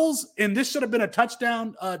stumbles, and this should have been a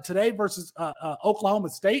touchdown today versus Oklahoma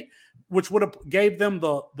State, which would have gave them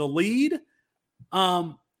the lead.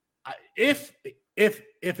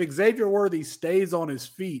 If Xavier Worthy stays on his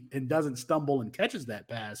feet and doesn't stumble and catches that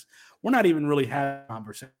pass, we're not even really having a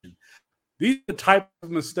conversation. These are the type of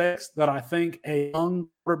mistakes that I think a young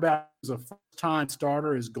quarterback as a first-time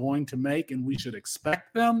starter is going to make, and we should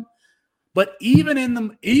expect them. But even in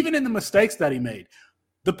the mistakes that he made,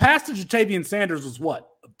 the pass to Jatavian Sanders was what?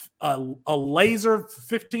 A laser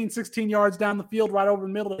 15, 16 yards down the field right over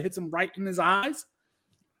the middle that hits him right in his eyes.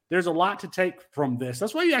 There's a lot to take from this.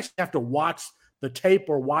 That's why you actually have to watch the tape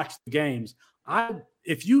or watch the games.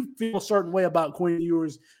 If you feel a certain way about Quinn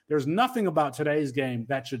Ewers, there's nothing about today's game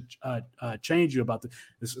that should change you about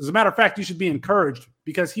this. As a matter of fact, you should be encouraged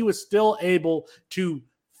because he was still able to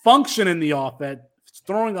function in the offense,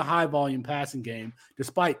 throwing a high-volume passing game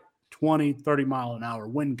despite 20, 30-mile-an-hour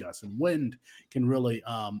wind gusts. And wind can really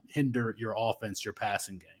hinder your offense, your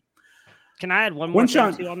passing game. Can I add one more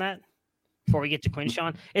thing too on that? Before we get to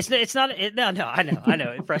Quinshawn, I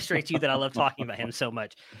know it frustrates you that I love talking about him so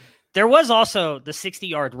much. There was also the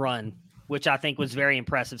 60-yard run, which I think was very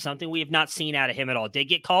impressive, something we have not seen out of him at all. Did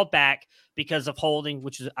get called back because of holding,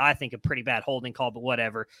 which is, I think, a pretty bad holding call, but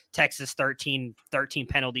whatever. Texas 13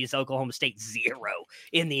 penalties, Oklahoma State 0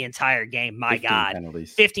 in the entire game. My God.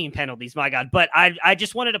 15 penalties, my God. But I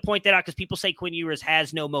just wanted to point that out because people say Quinn Ewers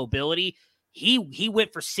has no mobility. He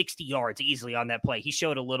went for 60 yards easily on that play. He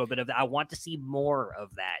showed a little bit of that. I want to see more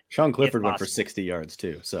of that. Sean Clifford went for 60 yards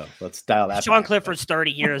too. So let's dial that. Sean Clifford's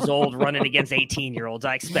 30 years old running against 18-year-olds.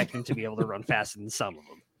 I expect him to be able to run faster than some of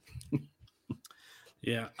them.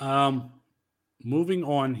 Yeah. Moving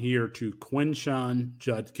on here to Quinshon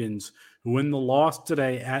Judkins, who in the loss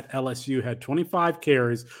today at LSU had 25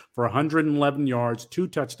 carries for 111 yards, 2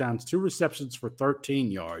 touchdowns, 2 receptions for 13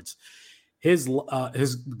 yards.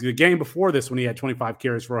 The game before this, when he had 25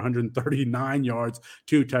 carries for 139 yards,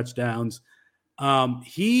 2 touchdowns,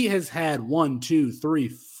 he has had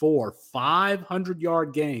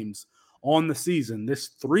 500-yard games on the season.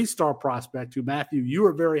 This 3-star prospect, who, Matthew, you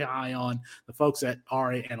were very high on, the folks at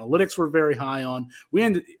RA Analytics were very high on. We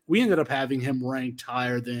ended up having him ranked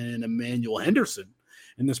higher than Emmanuel Henderson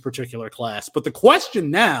in this particular class. But the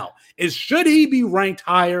question now is, should he be ranked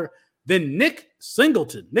higher than Nick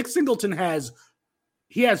Singleton? Nick Singleton has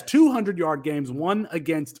 200-yard games, 1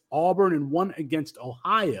 against Auburn and 1 against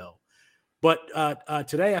Ohio. But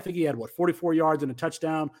today, I think he had 44 yards and a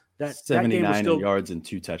touchdown. That 79 yards and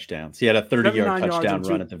 2 touchdowns. He had a 30-yard touchdown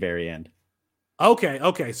run at the very end.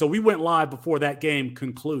 Okay. So we went live before that game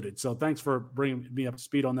concluded. So thanks for bringing me up to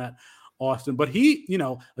speed on that, Austin. But he,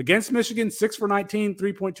 against Michigan, 6 for 19,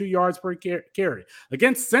 3.2 yards per carry.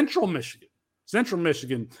 Against Central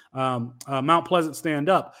Michigan, Mount Pleasant stand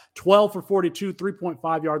up, 12 for 42,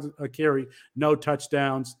 3.5 yards a carry, no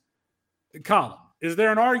touchdowns. Colin, is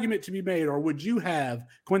there an argument to be made, or would you have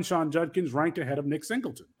Quinshon Judkins ranked ahead of Nick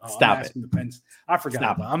Singleton? Stop it.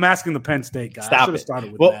 I'm asking the Penn State guy. Stop I should have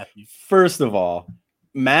started with Matthew. First of all,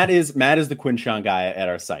 Matt is the Quinshon guy at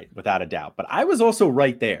our site, without a doubt. But I was also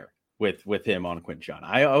right there with him on Quinshon.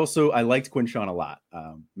 I liked Quinshon a lot.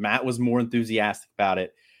 Matt was more enthusiastic about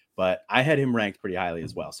it, but I had him ranked pretty highly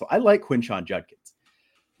as well. So I like Quinshon Judkins.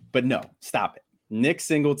 But no, stop it. Nick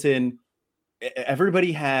Singleton,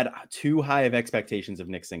 everybody had too high of expectations of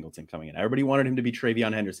Nick Singleton coming in. Everybody wanted him to be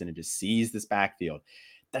Travion Henderson and just seize this backfield.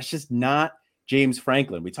 That's just not James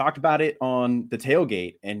Franklin. We talked about it on the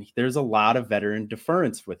tailgate, and there's a lot of veteran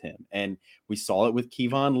deference with him. And we saw it with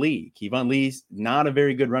Kevon Lee. Kevon Lee's not a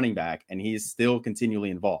very good running back, and he's still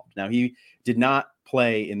continually involved. Now, he did not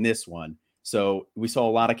play in this one. So we saw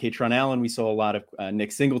a lot of Kaytron Allen. We saw a lot of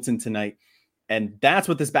Nick Singleton tonight. And that's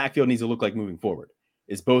what this backfield needs to look like moving forward,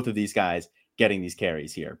 is both of these guys getting these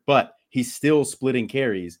carries here. But he's still splitting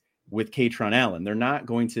carries with Kaytron Allen. They're not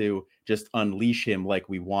going to just unleash him like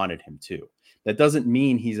we wanted him to. That doesn't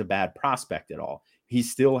mean he's a bad prospect at all. He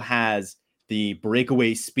still has the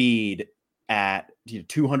breakaway speed at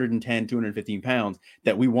 210, 215 pounds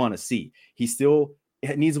that we want to see. He still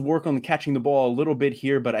needs to work on catching the ball a little bit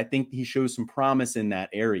here, but I think he shows some promise in that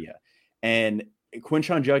area. And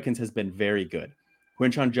Quinshon Judkins has been very good.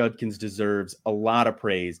 Quinshon Judkins deserves a lot of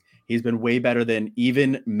praise. He's been way better than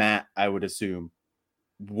even Matt, I would assume,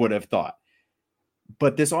 would have thought.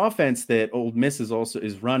 But this offense that Ole Miss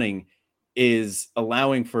is running is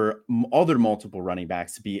allowing for other multiple running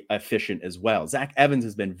backs to be efficient as well. Zach Evans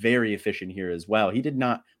has been very efficient here as well. He did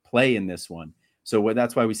not play in this one. So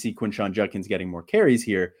that's why we see Quinshon Judkins getting more carries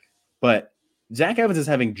here. But Zach Evans is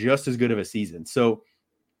having just as good of a season. So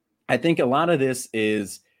I think a lot of this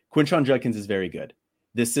is Quinshon Judkins is very good.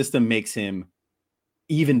 This system makes him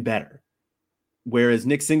even better. Whereas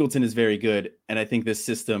Nick Singleton is very good. And I think this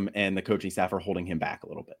system and the coaching staff are holding him back a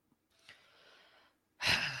little bit.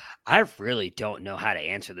 I really don't know how to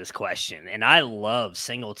answer this question. And I love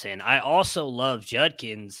Singleton. I also love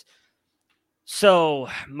Judkins. So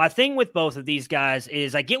my thing with both of these guys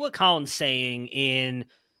is I get what Colin's saying in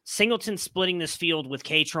Singleton splitting this field with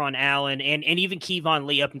Kaytron Allen and even Kevon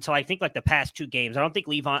Lee up until I think like the past 2 games. I don't think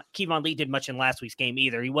Kevon Lee did much in last week's game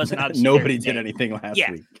either. He wasn't out. Nobody did anything last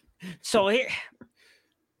week. So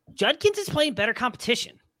Judkins is playing better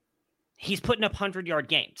competition. He's putting up 100-yard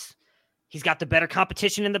games. He's got the better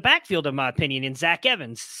competition in the backfield, in my opinion, in Zach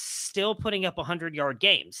Evans, still putting up 100-yard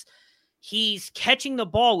games. He's catching the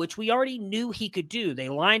ball, which we already knew he could do. They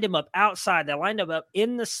lined him up outside. They lined him up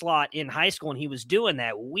in the slot in high school, and he was doing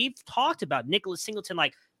that. We've talked about Nicholas Singleton.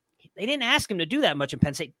 Like, they didn't ask him to do that much in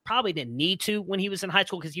Penn State. Probably didn't need to when he was in high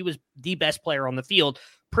school because he was the best player on the field.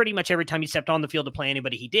 Pretty much every time he stepped on the field to play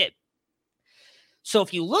anybody, he did. So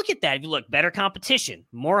if you look at that, if you look, better competition,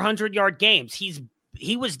 more 100-yard games,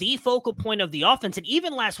 he was the focal point of the offense. And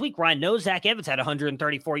even last week, where I know Zach Evans had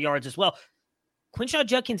 134 yards as well, Quinshon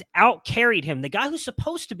Judkins out-carried him. The guy who's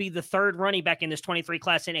supposed to be the third running back in this 23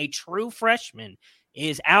 class and a true freshman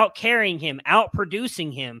is out-carrying him,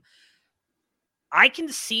 out-producing him. I can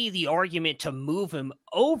see the argument to move him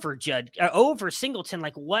over Singleton.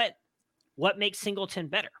 Like, what makes Singleton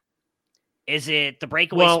better? Is it the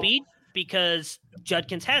breakaway speed? because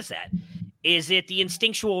Judkins has that. Is it the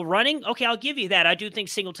instinctual running? Okay, I'll give you that. I do think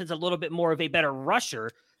Singleton's a little bit more of a better rusher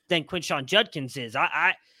than Quinshon Judkins is.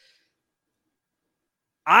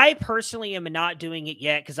 I personally am not doing it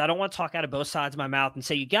yet because I don't want to talk out of both sides of my mouth and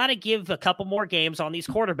say you got to give a couple more games on these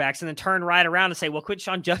quarterbacks and then turn right around and say, well,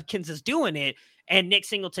 Quinshon Judkins is doing it and Nick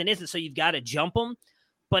Singleton isn't, so you've got to jump them.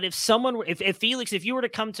 But if Felix, if you were to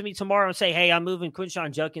come to me tomorrow and say, hey, I'm moving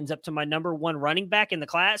Quinshon Judkins up to my number one running back in the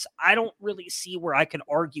class, I don't really see where I can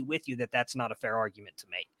argue with you that that's not a fair argument to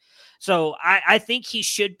make. So I think he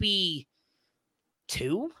should be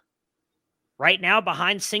 2 right now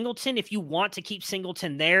behind Singleton. If you want to keep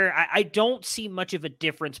Singleton there, I don't see much of a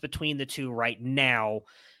difference between the two right now.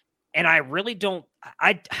 And I really don't,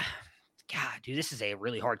 God, dude, this is a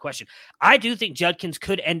really hard question. I do think Judkins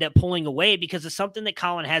could end up pulling away because of something that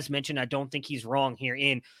Colin has mentioned. I don't think he's wrong here.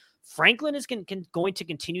 In Franklin is going to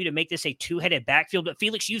continue to make this a 2-headed backfield. But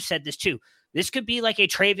Felix, you said this too. This could be like a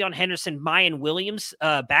Travion Henderson, Mayan Williams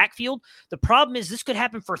backfield. The problem is this could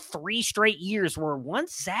happen for 3 straight years where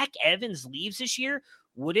once Zach Evans leaves this year,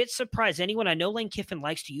 would it surprise anyone? I know Lane Kiffin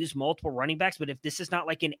likes to use multiple running backs, but if this is not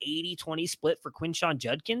like an 80-20 split for Quinshon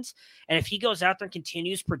Judkins, and if he goes out there and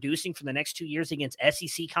continues producing for the next 2 years against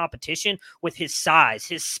SEC competition with his size,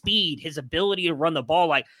 his speed, his ability to run the ball,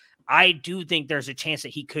 like I do think there's a chance that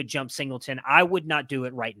he could jump Singleton. I would not do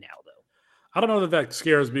it right now, though. I don't know that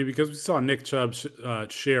scares me because we saw Nick Chubb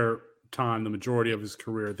share time the majority of his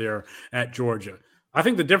career there at Georgia. I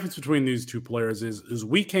think the difference between these two players is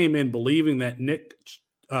we came in believing that Nick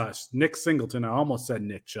Singleton, I almost said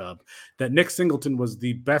Nick Chubb, that Nick Singleton was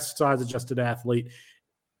the best size-adjusted athlete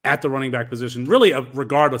at the running back position, really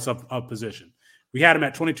regardless of position. We had him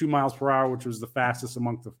at 22 miles per hour, which was the fastest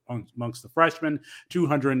amongst the freshmen,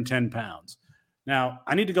 210 pounds. Now,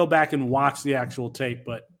 I need to go back and watch the actual tape,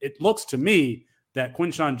 but it looks to me that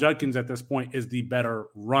Quinshon Judkins at this point is the better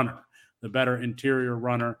runner, the better interior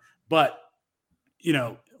runner. But, you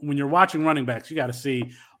know, when you're watching running backs, you got to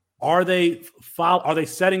see, are they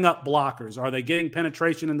setting up blockers? Are they getting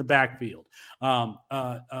penetration in the backfield? Are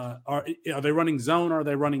they running zone? Or are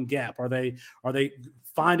they running gap? Are they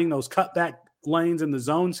finding those cutback lanes in the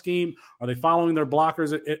zone scheme? Are they following their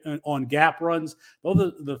blockers on gap runs? Those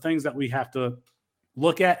are the things that we have to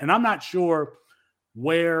look at. And I'm not sure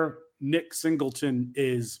where Nick Singleton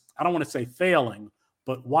is. I don't want to say failing,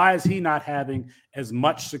 but why is he not having as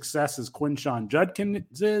much success as Quinshon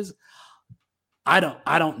Judkins is? I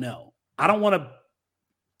don't know. I don't want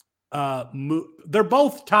to move. They're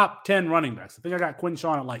both top 10 running backs. I think I got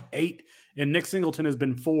Quinshon at like 8, and Nick Singleton has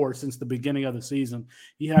been 4 since the beginning of the season.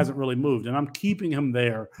 He hasn't really moved, and I'm keeping him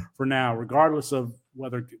there for now, regardless of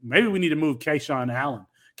whether maybe we need to move Kaytron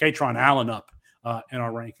Allen up in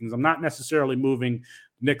our rankings. I'm not necessarily moving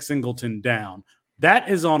Nick Singleton down. That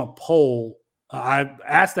is on a poll. I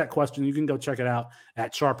asked that question. You can go check it out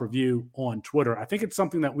at Sharp Review on Twitter. I think it's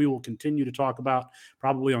something that we will continue to talk about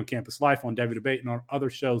probably on Campus Life, on Devy Debate, and on other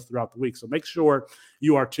shows throughout the week. So make sure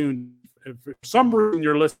you are tuned. If for some reason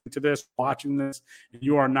you're listening to this, watching this, and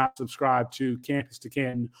you are not subscribed to Campus to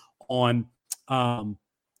Canton on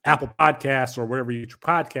Apple Podcasts or wherever you get your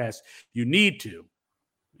podcasts, you need to.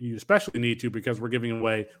 You especially need to, because we're giving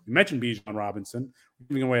away, we mentioned Bijan Robinson. We're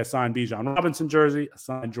giving away a signed Bijan Robinson jersey, a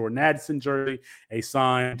signed Jordan Addison jersey, a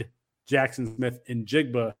signed Jackson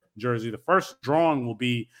Smith-Njigba jersey. The first drawing will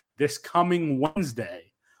be this coming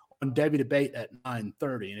Wednesday on Devy Debate at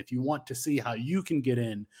 9:30. And if you want to see how you can get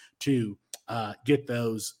in to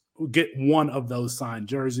get one of those signed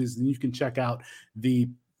jerseys, then you can check out the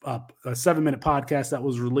a 7-minute podcast that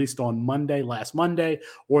was released on last Monday,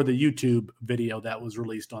 or the YouTube video that was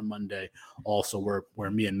released on Monday, also where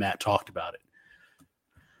me and Matt talked about it.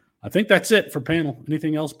 I think that's it for panel.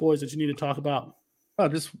 Anything else, boys, that you need to talk about? Oh,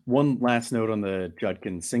 just one last note on the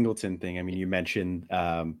Judkins Singleton thing. I mean, you mentioned,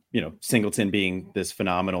 Singleton being this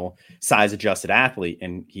phenomenal size-adjusted athlete,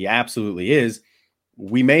 and he absolutely is.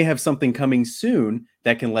 We may have something coming soon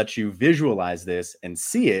that can let you visualize this and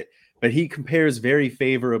see it. But he compares very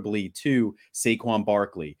favorably to Saquon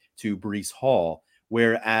Barkley, to Breece Hall,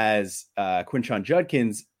 whereas Quinshon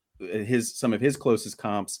Judkins, some of his closest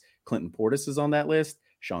comps, Clinton Portis is on that list,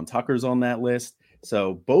 Sean Tucker's on that list.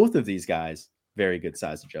 So both of these guys, very good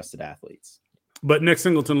size-adjusted athletes. But Nick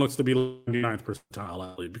Singleton looks to be 99th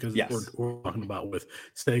percentile athlete, because yes, we're talking about with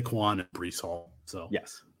Saquon and Breece Hall. So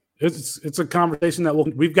yes. It's a conversation that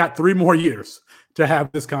we've got 3 more years to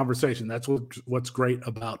have this conversation. That's what's great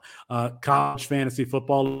about college fantasy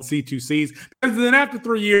football and C2Cs. Because then after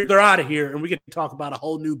 3 years, they're out of here, and we get to talk about a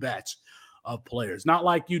whole new batch of players. Not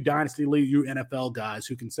like you Dynasty League, you NFL guys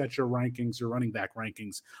who can set your rankings, your running back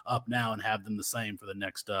rankings up now and have them the same for the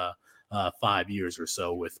next 5 years or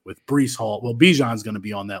so with Breece Hall. Well, Bijan's going to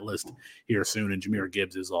be on that list here soon, and Jahmyr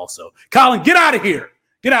Gibbs is also. Colin, get out of here.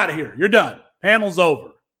 Get out of here. You're done. Panel's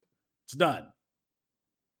over. It's done.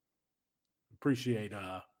 Appreciate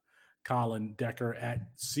Colin Decker at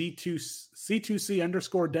C2C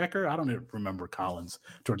underscore Decker. I don't even remember Colin's.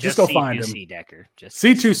 Just go find him. C2C Decker. Just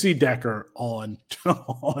C2C Decker on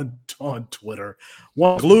Twitter.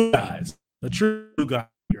 One glue guys. The true glue guy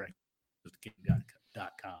here at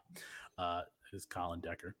 .com is Colin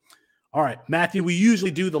Decker. All right, Matthew, we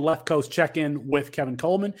usually do the Left Coast check-in with Kevin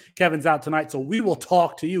Coleman. Kevin's out tonight, so we will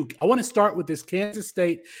talk to you. I want to start with this Kansas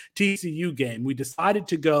State TCU game. We decided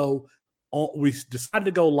to go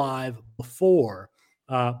live before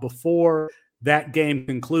that game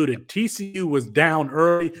concluded. TCU was down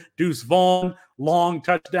early. Deuce Vaughn, long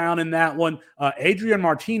touchdown in that one. Adrian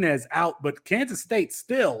Martinez out, but Kansas State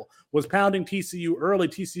still was pounding TCU early.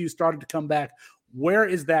 TCU started to come back. Where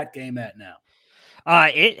is that game at now?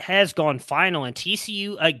 It has gone final, and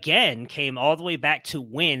TCU again came all the way back to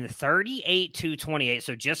win 38-28.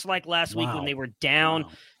 So just like last week when they were down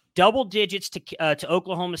double digits to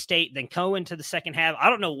Oklahoma State, then go into the second half. I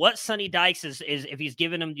don't know what Sonny Dykes is if he's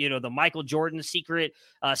giving them, the Michael Jordan secret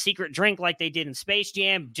drink like they did in Space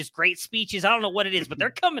Jam, just great speeches. I don't know what it is, but they're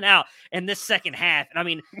coming out in this second half. And I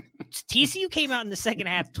mean, TCU came out in the second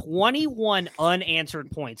half, 21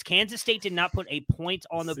 unanswered points. Kansas State did not put a point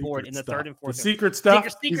on the board in the third and fourth. The secret stuff?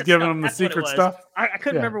 He's giving them the secret stuff? I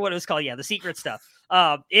couldn't remember what it was called. Yeah, the secret stuff.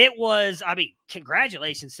 It was,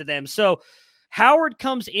 congratulations to them. So Howard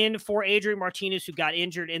comes in for Adrian Martinez, who got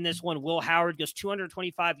injured in this one. Will Howard goes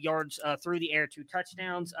 225 yards through the air, 2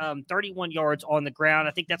 touchdowns, 31 yards on the ground.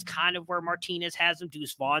 I think that's kind of where Martinez has him.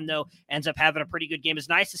 Deuce Vaughn, though, ends up having a pretty good game. It's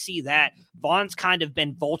nice to see that. Vaughn's kind of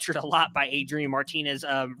been vultured a lot by Adrian Martinez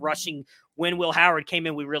rushing. When Will Howard came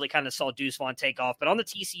in, we really kind of saw Deuce Vaughn take off. But on the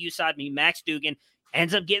TCU side, Max Duggan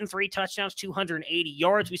ends up getting 3 touchdowns, 280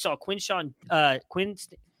 yards. We saw Quentin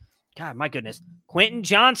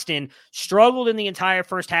Johnston struggled in the entire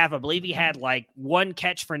first half. I believe he had like 1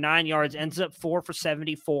 catch for 9 yards, ends up 4 for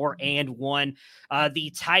 74 and 1.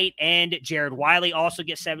 The tight end, Jared Wiley, also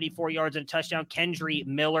gets 74 yards and a touchdown. Kendry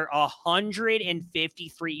Miller,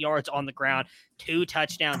 153 yards on the ground, 2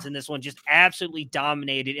 touchdowns in this one, just absolutely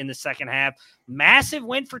dominated in the second half. Massive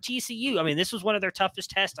win for TCU. This was one of their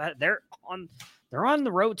toughest tests. They're on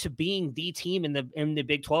the road to being the team in the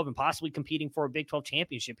Big 12 and possibly competing for a Big 12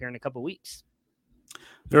 championship here in a couple of weeks.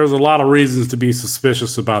 There's a lot of reasons to be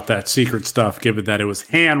suspicious about that secret stuff, given that it was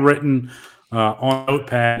handwritten on a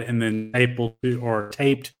notepad and then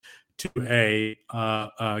taped to a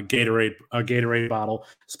Gatorade bottle.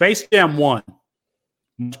 Space Jam 1,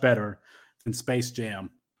 much better than Space Jam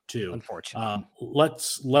 2. Unfortunately.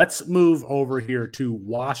 Let's move over here to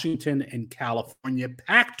Washington and California,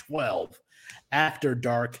 Pac-12. After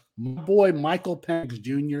dark, my boy Michael Penix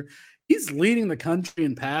Jr., he's leading the country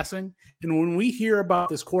in passing. And when we hear about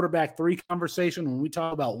this quarterback 3 conversation, when we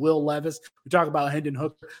talk about Will Levis, we talk about Hendon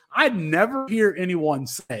Hooker, I'd never hear anyone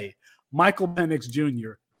say Michael Penix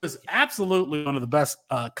Jr. is absolutely one of the best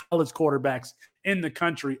college quarterbacks in the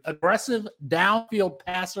country. Aggressive downfield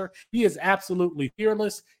passer. He is absolutely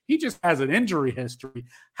fearless. He just has an injury history.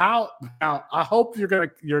 Now, I hope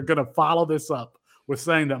you're gonna follow this up with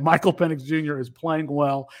saying that Michael Penix Jr. is playing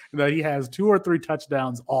well and that he has 2 or 3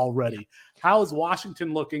 touchdowns already. How is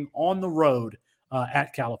Washington looking on the road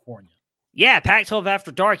at California? Yeah, Pac-12 after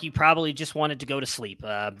dark, you probably just wanted to go to sleep.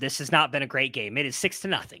 This has not been a great game. It is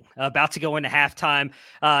 6-0, about to go into halftime.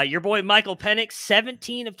 Your boy Michael Penix,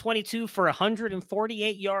 17 of 22 for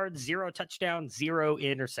 148 yards, 0 touchdowns, 0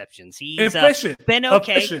 interceptions. He's been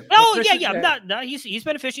okay. He's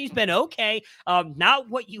been efficient. He's been okay. Not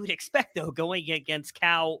what you would expect, though, going against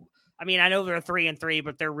Cal. I know they're 3-3,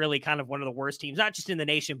 but they're really kind of one of the worst teams, not just in the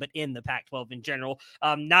nation, but in the Pac-12 in general.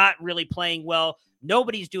 Not really playing well.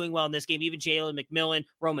 Nobody's doing well in this game. Even Jalen McMillan,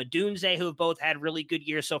 Rome Odunze, who have both had really good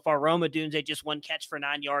years so far. Rome Odunze just 1 catch for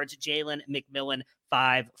 9 yards. Jalen McMillan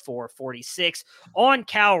 5 for 46. On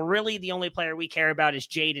Cal, really the only player we care about is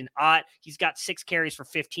Jaden Ott. He's got 6 carries for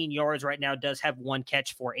 15 yards right now. Does have 1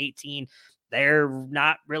 catch for 18. They're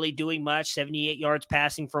not really doing much. 78 yards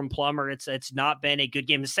passing from Plummer. It's not been a good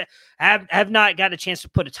game. Have not got a chance to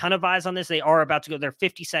put a ton of eyes on this. They are about to go. They're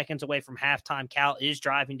 50 seconds away from halftime. Cal is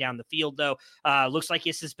driving down the field, though. Looks like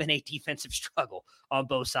this has been a defensive struggle on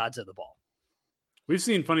both sides of the ball. We've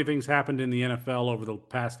seen funny things happen in the NFL over the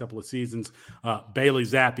past couple of seasons. Bailey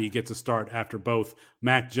Zappi gets a start after both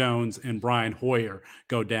Mac Jones and Brian Hoyer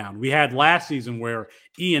go down. We had last season where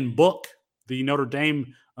Ian Book the Notre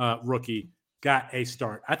Dame rookie, got a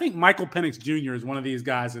start. I think Michael Penix Jr. is one of these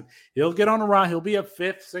guys that he'll get on a roster. He'll be a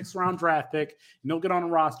 5th, 6th round draft pick, and he'll get on a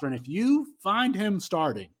roster. And if you find him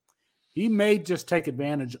starting, he may just take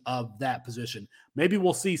advantage of that position. Maybe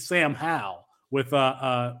we'll see Sam Howell with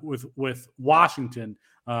Washington,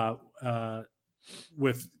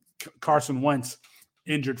 with Carson Wentz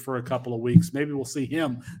injured for a couple of weeks. Maybe we'll see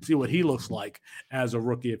what he looks like as a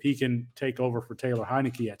rookie if he can take over for Taylor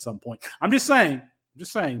Heineke at some point. I'm just saying,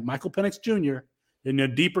 Michael Penix Jr. in a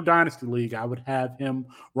deeper dynasty league, I would have him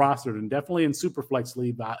rostered, and definitely in Superflex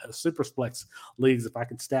leagues, if I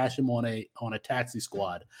could stash him on a taxi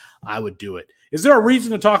squad, I would do it. Is there a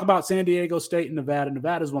reason to talk about San Diego State and Nevada?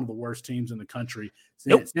 Nevada is one of the worst teams in the country.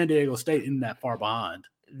 Nope. San Diego State isn't that far behind.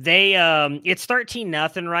 They it's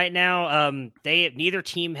 13-0 right now. Neither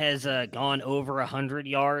team has gone over 100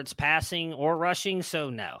 yards passing or rushing, so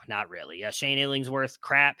no, not really. Shane Illingsworth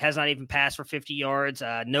has not even passed for 50 yards.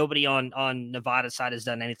 Nobody on Nevada's side has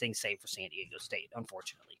done anything save for San Diego State,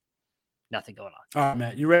 unfortunately. Nothing going on. All right,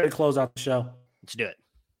 Matt, you ready to close out the show? Let's do it.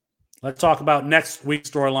 Let's talk about next week's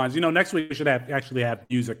storylines. Next week we should actually have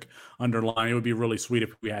music underlying. It would be really sweet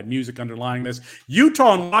if we had music underlying this.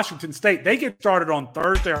 Utah and Washington State, they get started on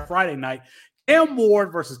Thursday or Friday night. Cam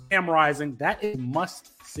Ward versus Cam Rising. That is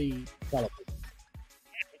must-see television.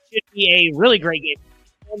 It should be a really great game.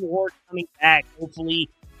 Cam Ward coming back, hopefully.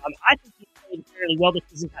 I think he's playing fairly well this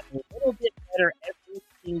season. Gotten a little bit better every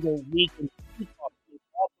single week. And Utah being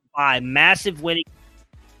offered by massive winning.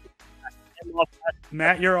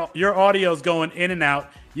 Matt, your audio's going in and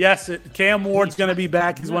out. Yes, Cam Ward's going to be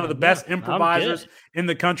back. He's one of the best improvisers in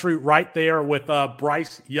the country, right there with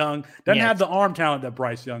Bryce Young. Doesn't have the arm talent that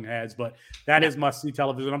Bryce Young has, but that is must-see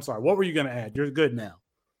television. I'm sorry. What were you going to add? You're good now.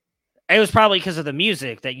 It was probably because of the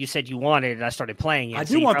music that you said you wanted, and I started playing it. I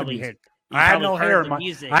do want the music. I had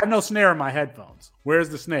no snare in my headphones. Where's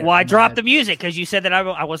the snare? Well, I dropped the music because you said that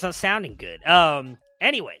I wasn't sounding good.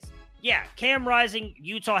 Anyways. Yeah, Cam Rising,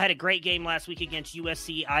 Utah had a great game last week against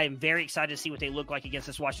USC. I am very excited to see what they look like against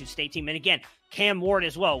this Washington State team. And again, Cam Ward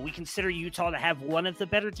as well. We consider Utah to have one of the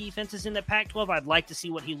better defenses in the Pac-12. I'd like to see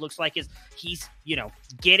what he looks like as he's,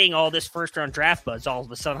 getting all this first-round draft buzz all of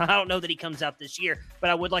a sudden. I don't know that he comes out this year, but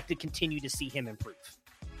I would like to continue to see him improve.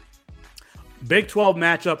 Big 12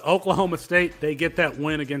 matchup, Oklahoma State, they get that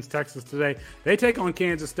win against Texas today. They take on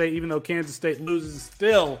Kansas State, even though Kansas State loses,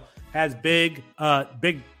 still has big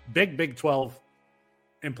 12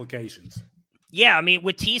 implications. Yeah, I mean,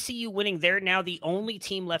 with TCU winning, they're now the only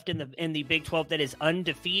team left in the Big 12 that is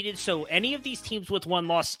undefeated. So any of these teams with one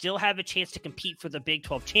loss still have a chance to compete for the Big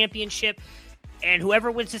 12 championship. And whoever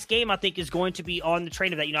wins this game, I think, is going to be on the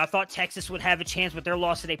train of that. I thought Texas would have a chance, but their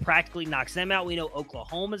loss today practically knocks them out. We know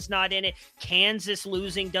Oklahoma's not in it. Kansas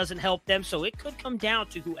losing doesn't help them. So it could come down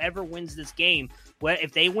to whoever wins this game. Well,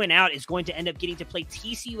 if they win out, is going to end up getting to play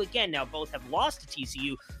TCU again. Now, both have lost to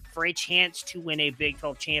TCU for a chance to win a Big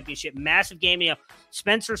 12 championship. Massive game.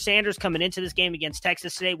 Spencer Sanders coming into this game against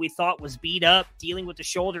Texas today, we thought was beat up, dealing with the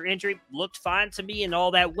shoulder injury. Looked fine to me in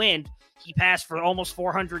all that wind. He passed for almost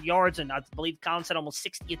 400 yards, and I believe Colin said almost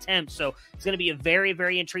 60 attempts. So it's going to be a very,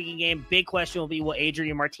 very intriguing game. Big question will be, will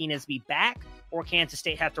Adrian Martinez be back, or Kansas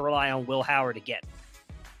State have to rely on Will Howard again?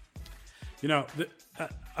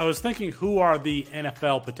 I was thinking, who are the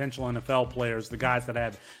potential NFL players, the guys that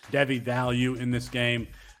have Devy value in this game?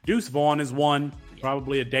 Deuce Vaughn is one,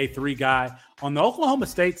 probably a day 3 guy. On the Oklahoma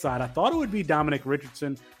State side, I thought it would be Dominic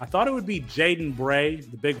Richardson. I thought it would be Jaden Bray,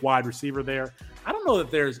 the big wide receiver there. I don't know that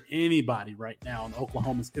there's anybody right now in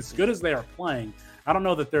Oklahoma, as good as they are playing. I don't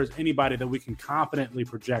know that there's anybody that we can confidently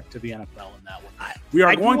project to the NFL in that one. We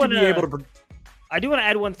are going to be able to. I do want to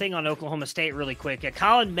add one thing on Oklahoma State really quick.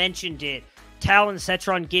 Colin mentioned it. Talon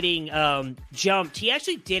Cetron getting jumped. He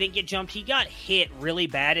actually didn't get jumped. He got hit really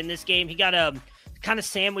bad in this game. He got kind of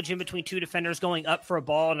sandwiched in between 2 defenders going up for a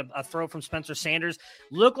ball and a throw from Spencer Sanders.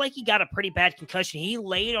 Looked like he got a pretty bad concussion. He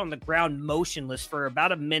laid on the ground motionless for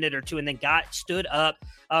about a minute or two and then stood up,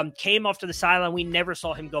 came off to the sideline. We never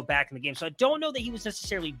saw him go back in the game. So I don't know that he was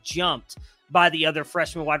necessarily jumped by the other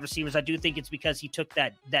freshman wide receivers. I do think it's because he took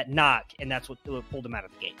that knock, and that's what pulled him out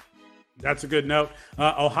of the game. That's a good note.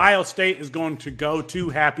 Ohio State is going to go to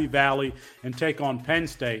Happy Valley and take on Penn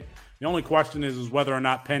State. The only question is whether or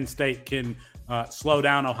not Penn State can slow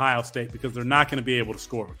down Ohio State, because they're not going to be able to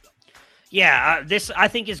score with them. Yeah, this I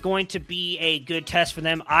think is going to be a good test for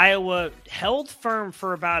them. Iowa held firm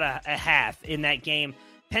for about a half in that game.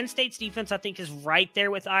 Penn State's defense, I think, is right there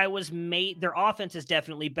with Iowa's. Their offense is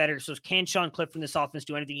definitely better. So can Sean Clifford in this offense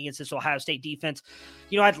do anything against this Ohio State defense?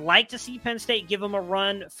 I'd like to see Penn State give them a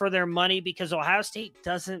run for their money because Ohio State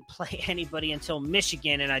doesn't play anybody until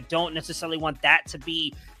Michigan, and I don't necessarily want that to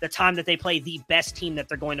be the time that they play the best team that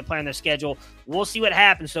they're going to play on their schedule. We'll see what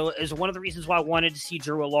happens. So is one of the reasons why I wanted to see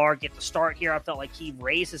Drew Allard get the start here. I felt like he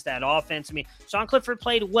raises that offense. I mean, Sean Clifford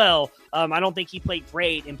played well. I don't think he played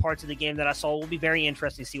great in parts of the game that I saw. It will be very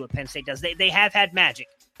interesting to see what Penn State does. They have had magic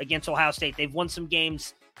against Ohio State. They've won some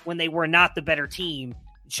games when they were not the better team.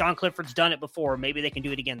 Sean Clifford's done it before. Maybe they can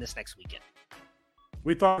do it again this next weekend.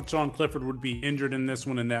 We thought Sean Clifford would be injured in this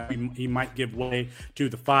one and that he might give way to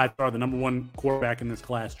the 5-star, the number one quarterback in this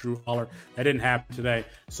class, Drew Allard. That didn't happen today.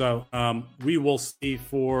 So we will see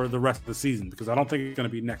for the rest of the season because I don't think it's going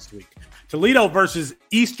to be next week. Toledo versus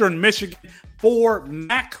Eastern Michigan for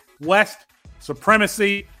MAC West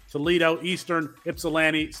supremacy. Toledo, Eastern,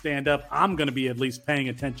 Ypsilanti, stand up. I'm going to be at least paying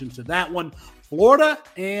attention to that one. Florida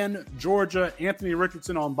and Georgia. Anthony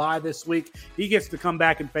Richardson on bye this week. He gets to come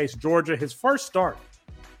back and face Georgia. His first start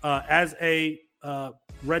as a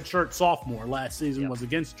redshirt sophomore last season was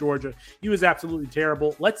against Georgia. He was absolutely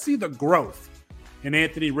terrible. Let's see the growth in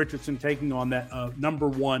Anthony Richardson taking on that number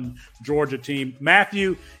one Georgia team.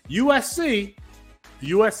 Matthew, USC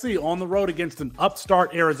on the road against an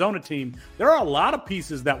upstart Arizona team. There are a lot of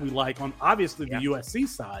pieces that we like on obviously the USC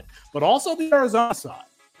side, but also the Arizona side.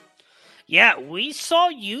 Yeah, we saw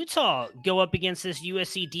Utah go up against this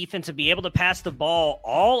USC defense and be able to pass the ball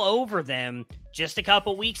all over them just a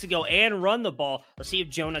couple weeks ago and run the ball. Let's see if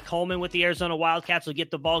Jonah Coleman with the Arizona Wildcats will get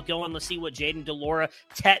the ball going. Let's see what Jaden DeLora,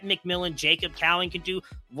 Tet McMillan, Jacob Cowing can do.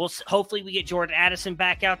 Hopefully we get Jordan Addison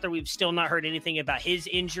back out there. We've still not heard anything about his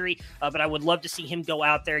injury, but I would love to see him go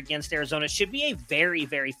out there against Arizona. It should be a very,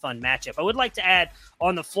 very fun matchup. I would like to add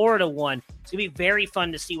on the Florida one, it's going to be very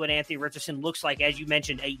fun to see what Anthony Richardson looks like, as you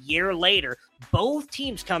mentioned, a year later. Both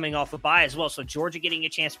teams coming off a bye as well, so Georgia getting a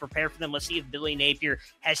chance to prepare for them. Let's see if Billy Napier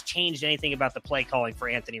has changed anything about the play calling for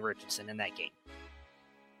Anthony Richardson in that game.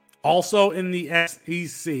 Also in the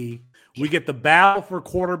SEC, we get the battle for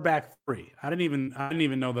quarterback 3. I didn't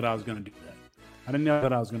even know that I was going to do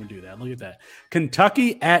that. Look at that.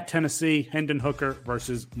 Kentucky at Tennessee. Hendon Hooker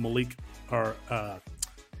versus Will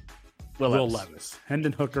Levis.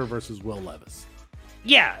 Hendon Hooker versus Will Levis.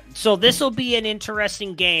 Yeah, so this will be an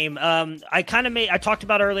interesting game. I talked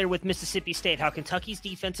about earlier with Mississippi State how Kentucky's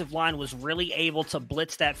defensive line was really able to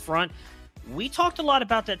blitz that front. We talked a lot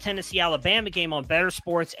about that Tennessee-Alabama game on Better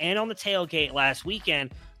Sports and on the tailgate last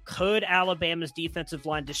weekend. Could Alabama's defensive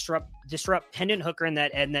line disrupt Hendon Hooker and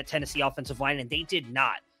that Tennessee offensive line? And they did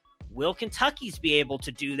not. Will Kentucky's be able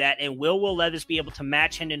to do that? And will Levis be able to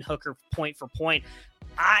match Hendon Hooker point for point?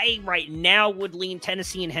 I right now would lean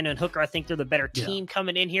Tennessee and Hendon Hooker. I think they're the better team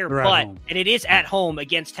coming in here, and it is at home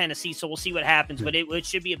against Tennessee, so we'll see what happens. But it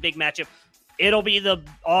should be a big matchup. It'll be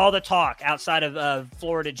all the talk outside of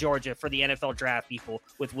Florida, Georgia for the NFL draft people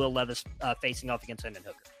with Will Levis facing off against Hendon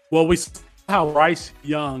Hooker. Well, we saw how Bryce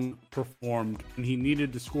Young performed when he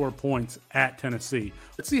needed to score points at Tennessee.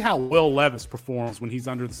 Let's see how Will Levis performs when he's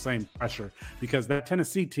under the same pressure, because that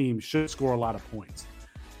Tennessee team should score a lot of points.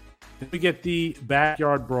 Then we get the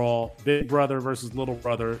backyard brawl, big brother versus little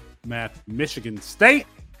brother, Michigan State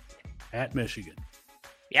at Michigan.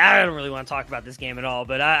 Yeah, I don't really want to talk about this game at all,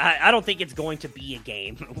 but I don't think it's going to be a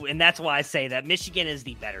game, and that's why I say that Michigan is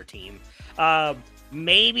the better team.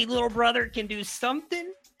 Maybe little brother can do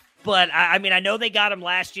something, but I mean, I know they got him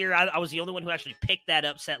last year. I was the only one who actually picked that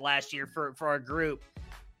upset last year for our group,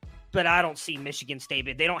 but I don't see Michigan State.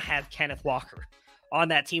 They don't have Kenneth Walker on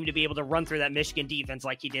that team to be able to run through that Michigan defense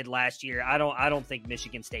like he did last year. I don't think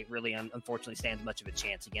Michigan State really, unfortunately, stands much of a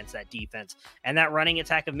chance against that defense. And that running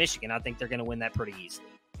attack of Michigan, I think they're going to win that pretty easily.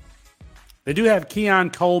 They do have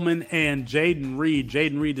Keon Coleman and Jaden Reed.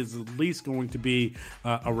 Jaden Reed is at least going to be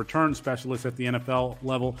a return specialist at the NFL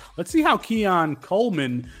level. Let's see how Keon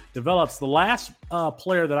Coleman develops. The last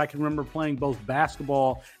player that I can remember playing both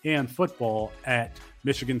basketball and football at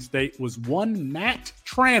Michigan State was one Matt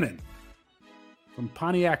Trannon from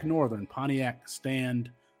Pontiac Northern. Pontiac, stand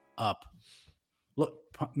up. Look,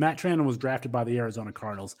 Matt Trannon was drafted by the Arizona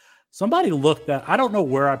Cardinals. Somebody looked at, I don't know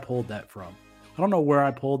where I pulled that from.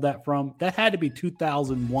 That had to be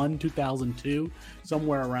 2001, 2002,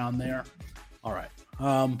 somewhere around there. All right.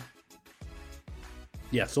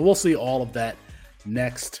 Yeah, so we'll see all of that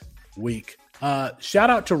next week. Shout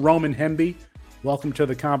out to Roman Hemby. Welcome to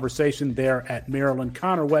the conversation there at Maryland.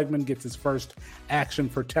 Connor Wegman gets his first action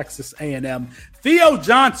for Texas A&M. Theo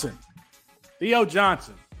Johnson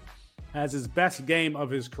has his best game of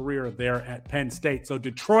his career there at Penn State. So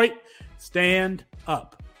Detroit, stand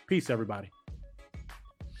up. Peace, everybody.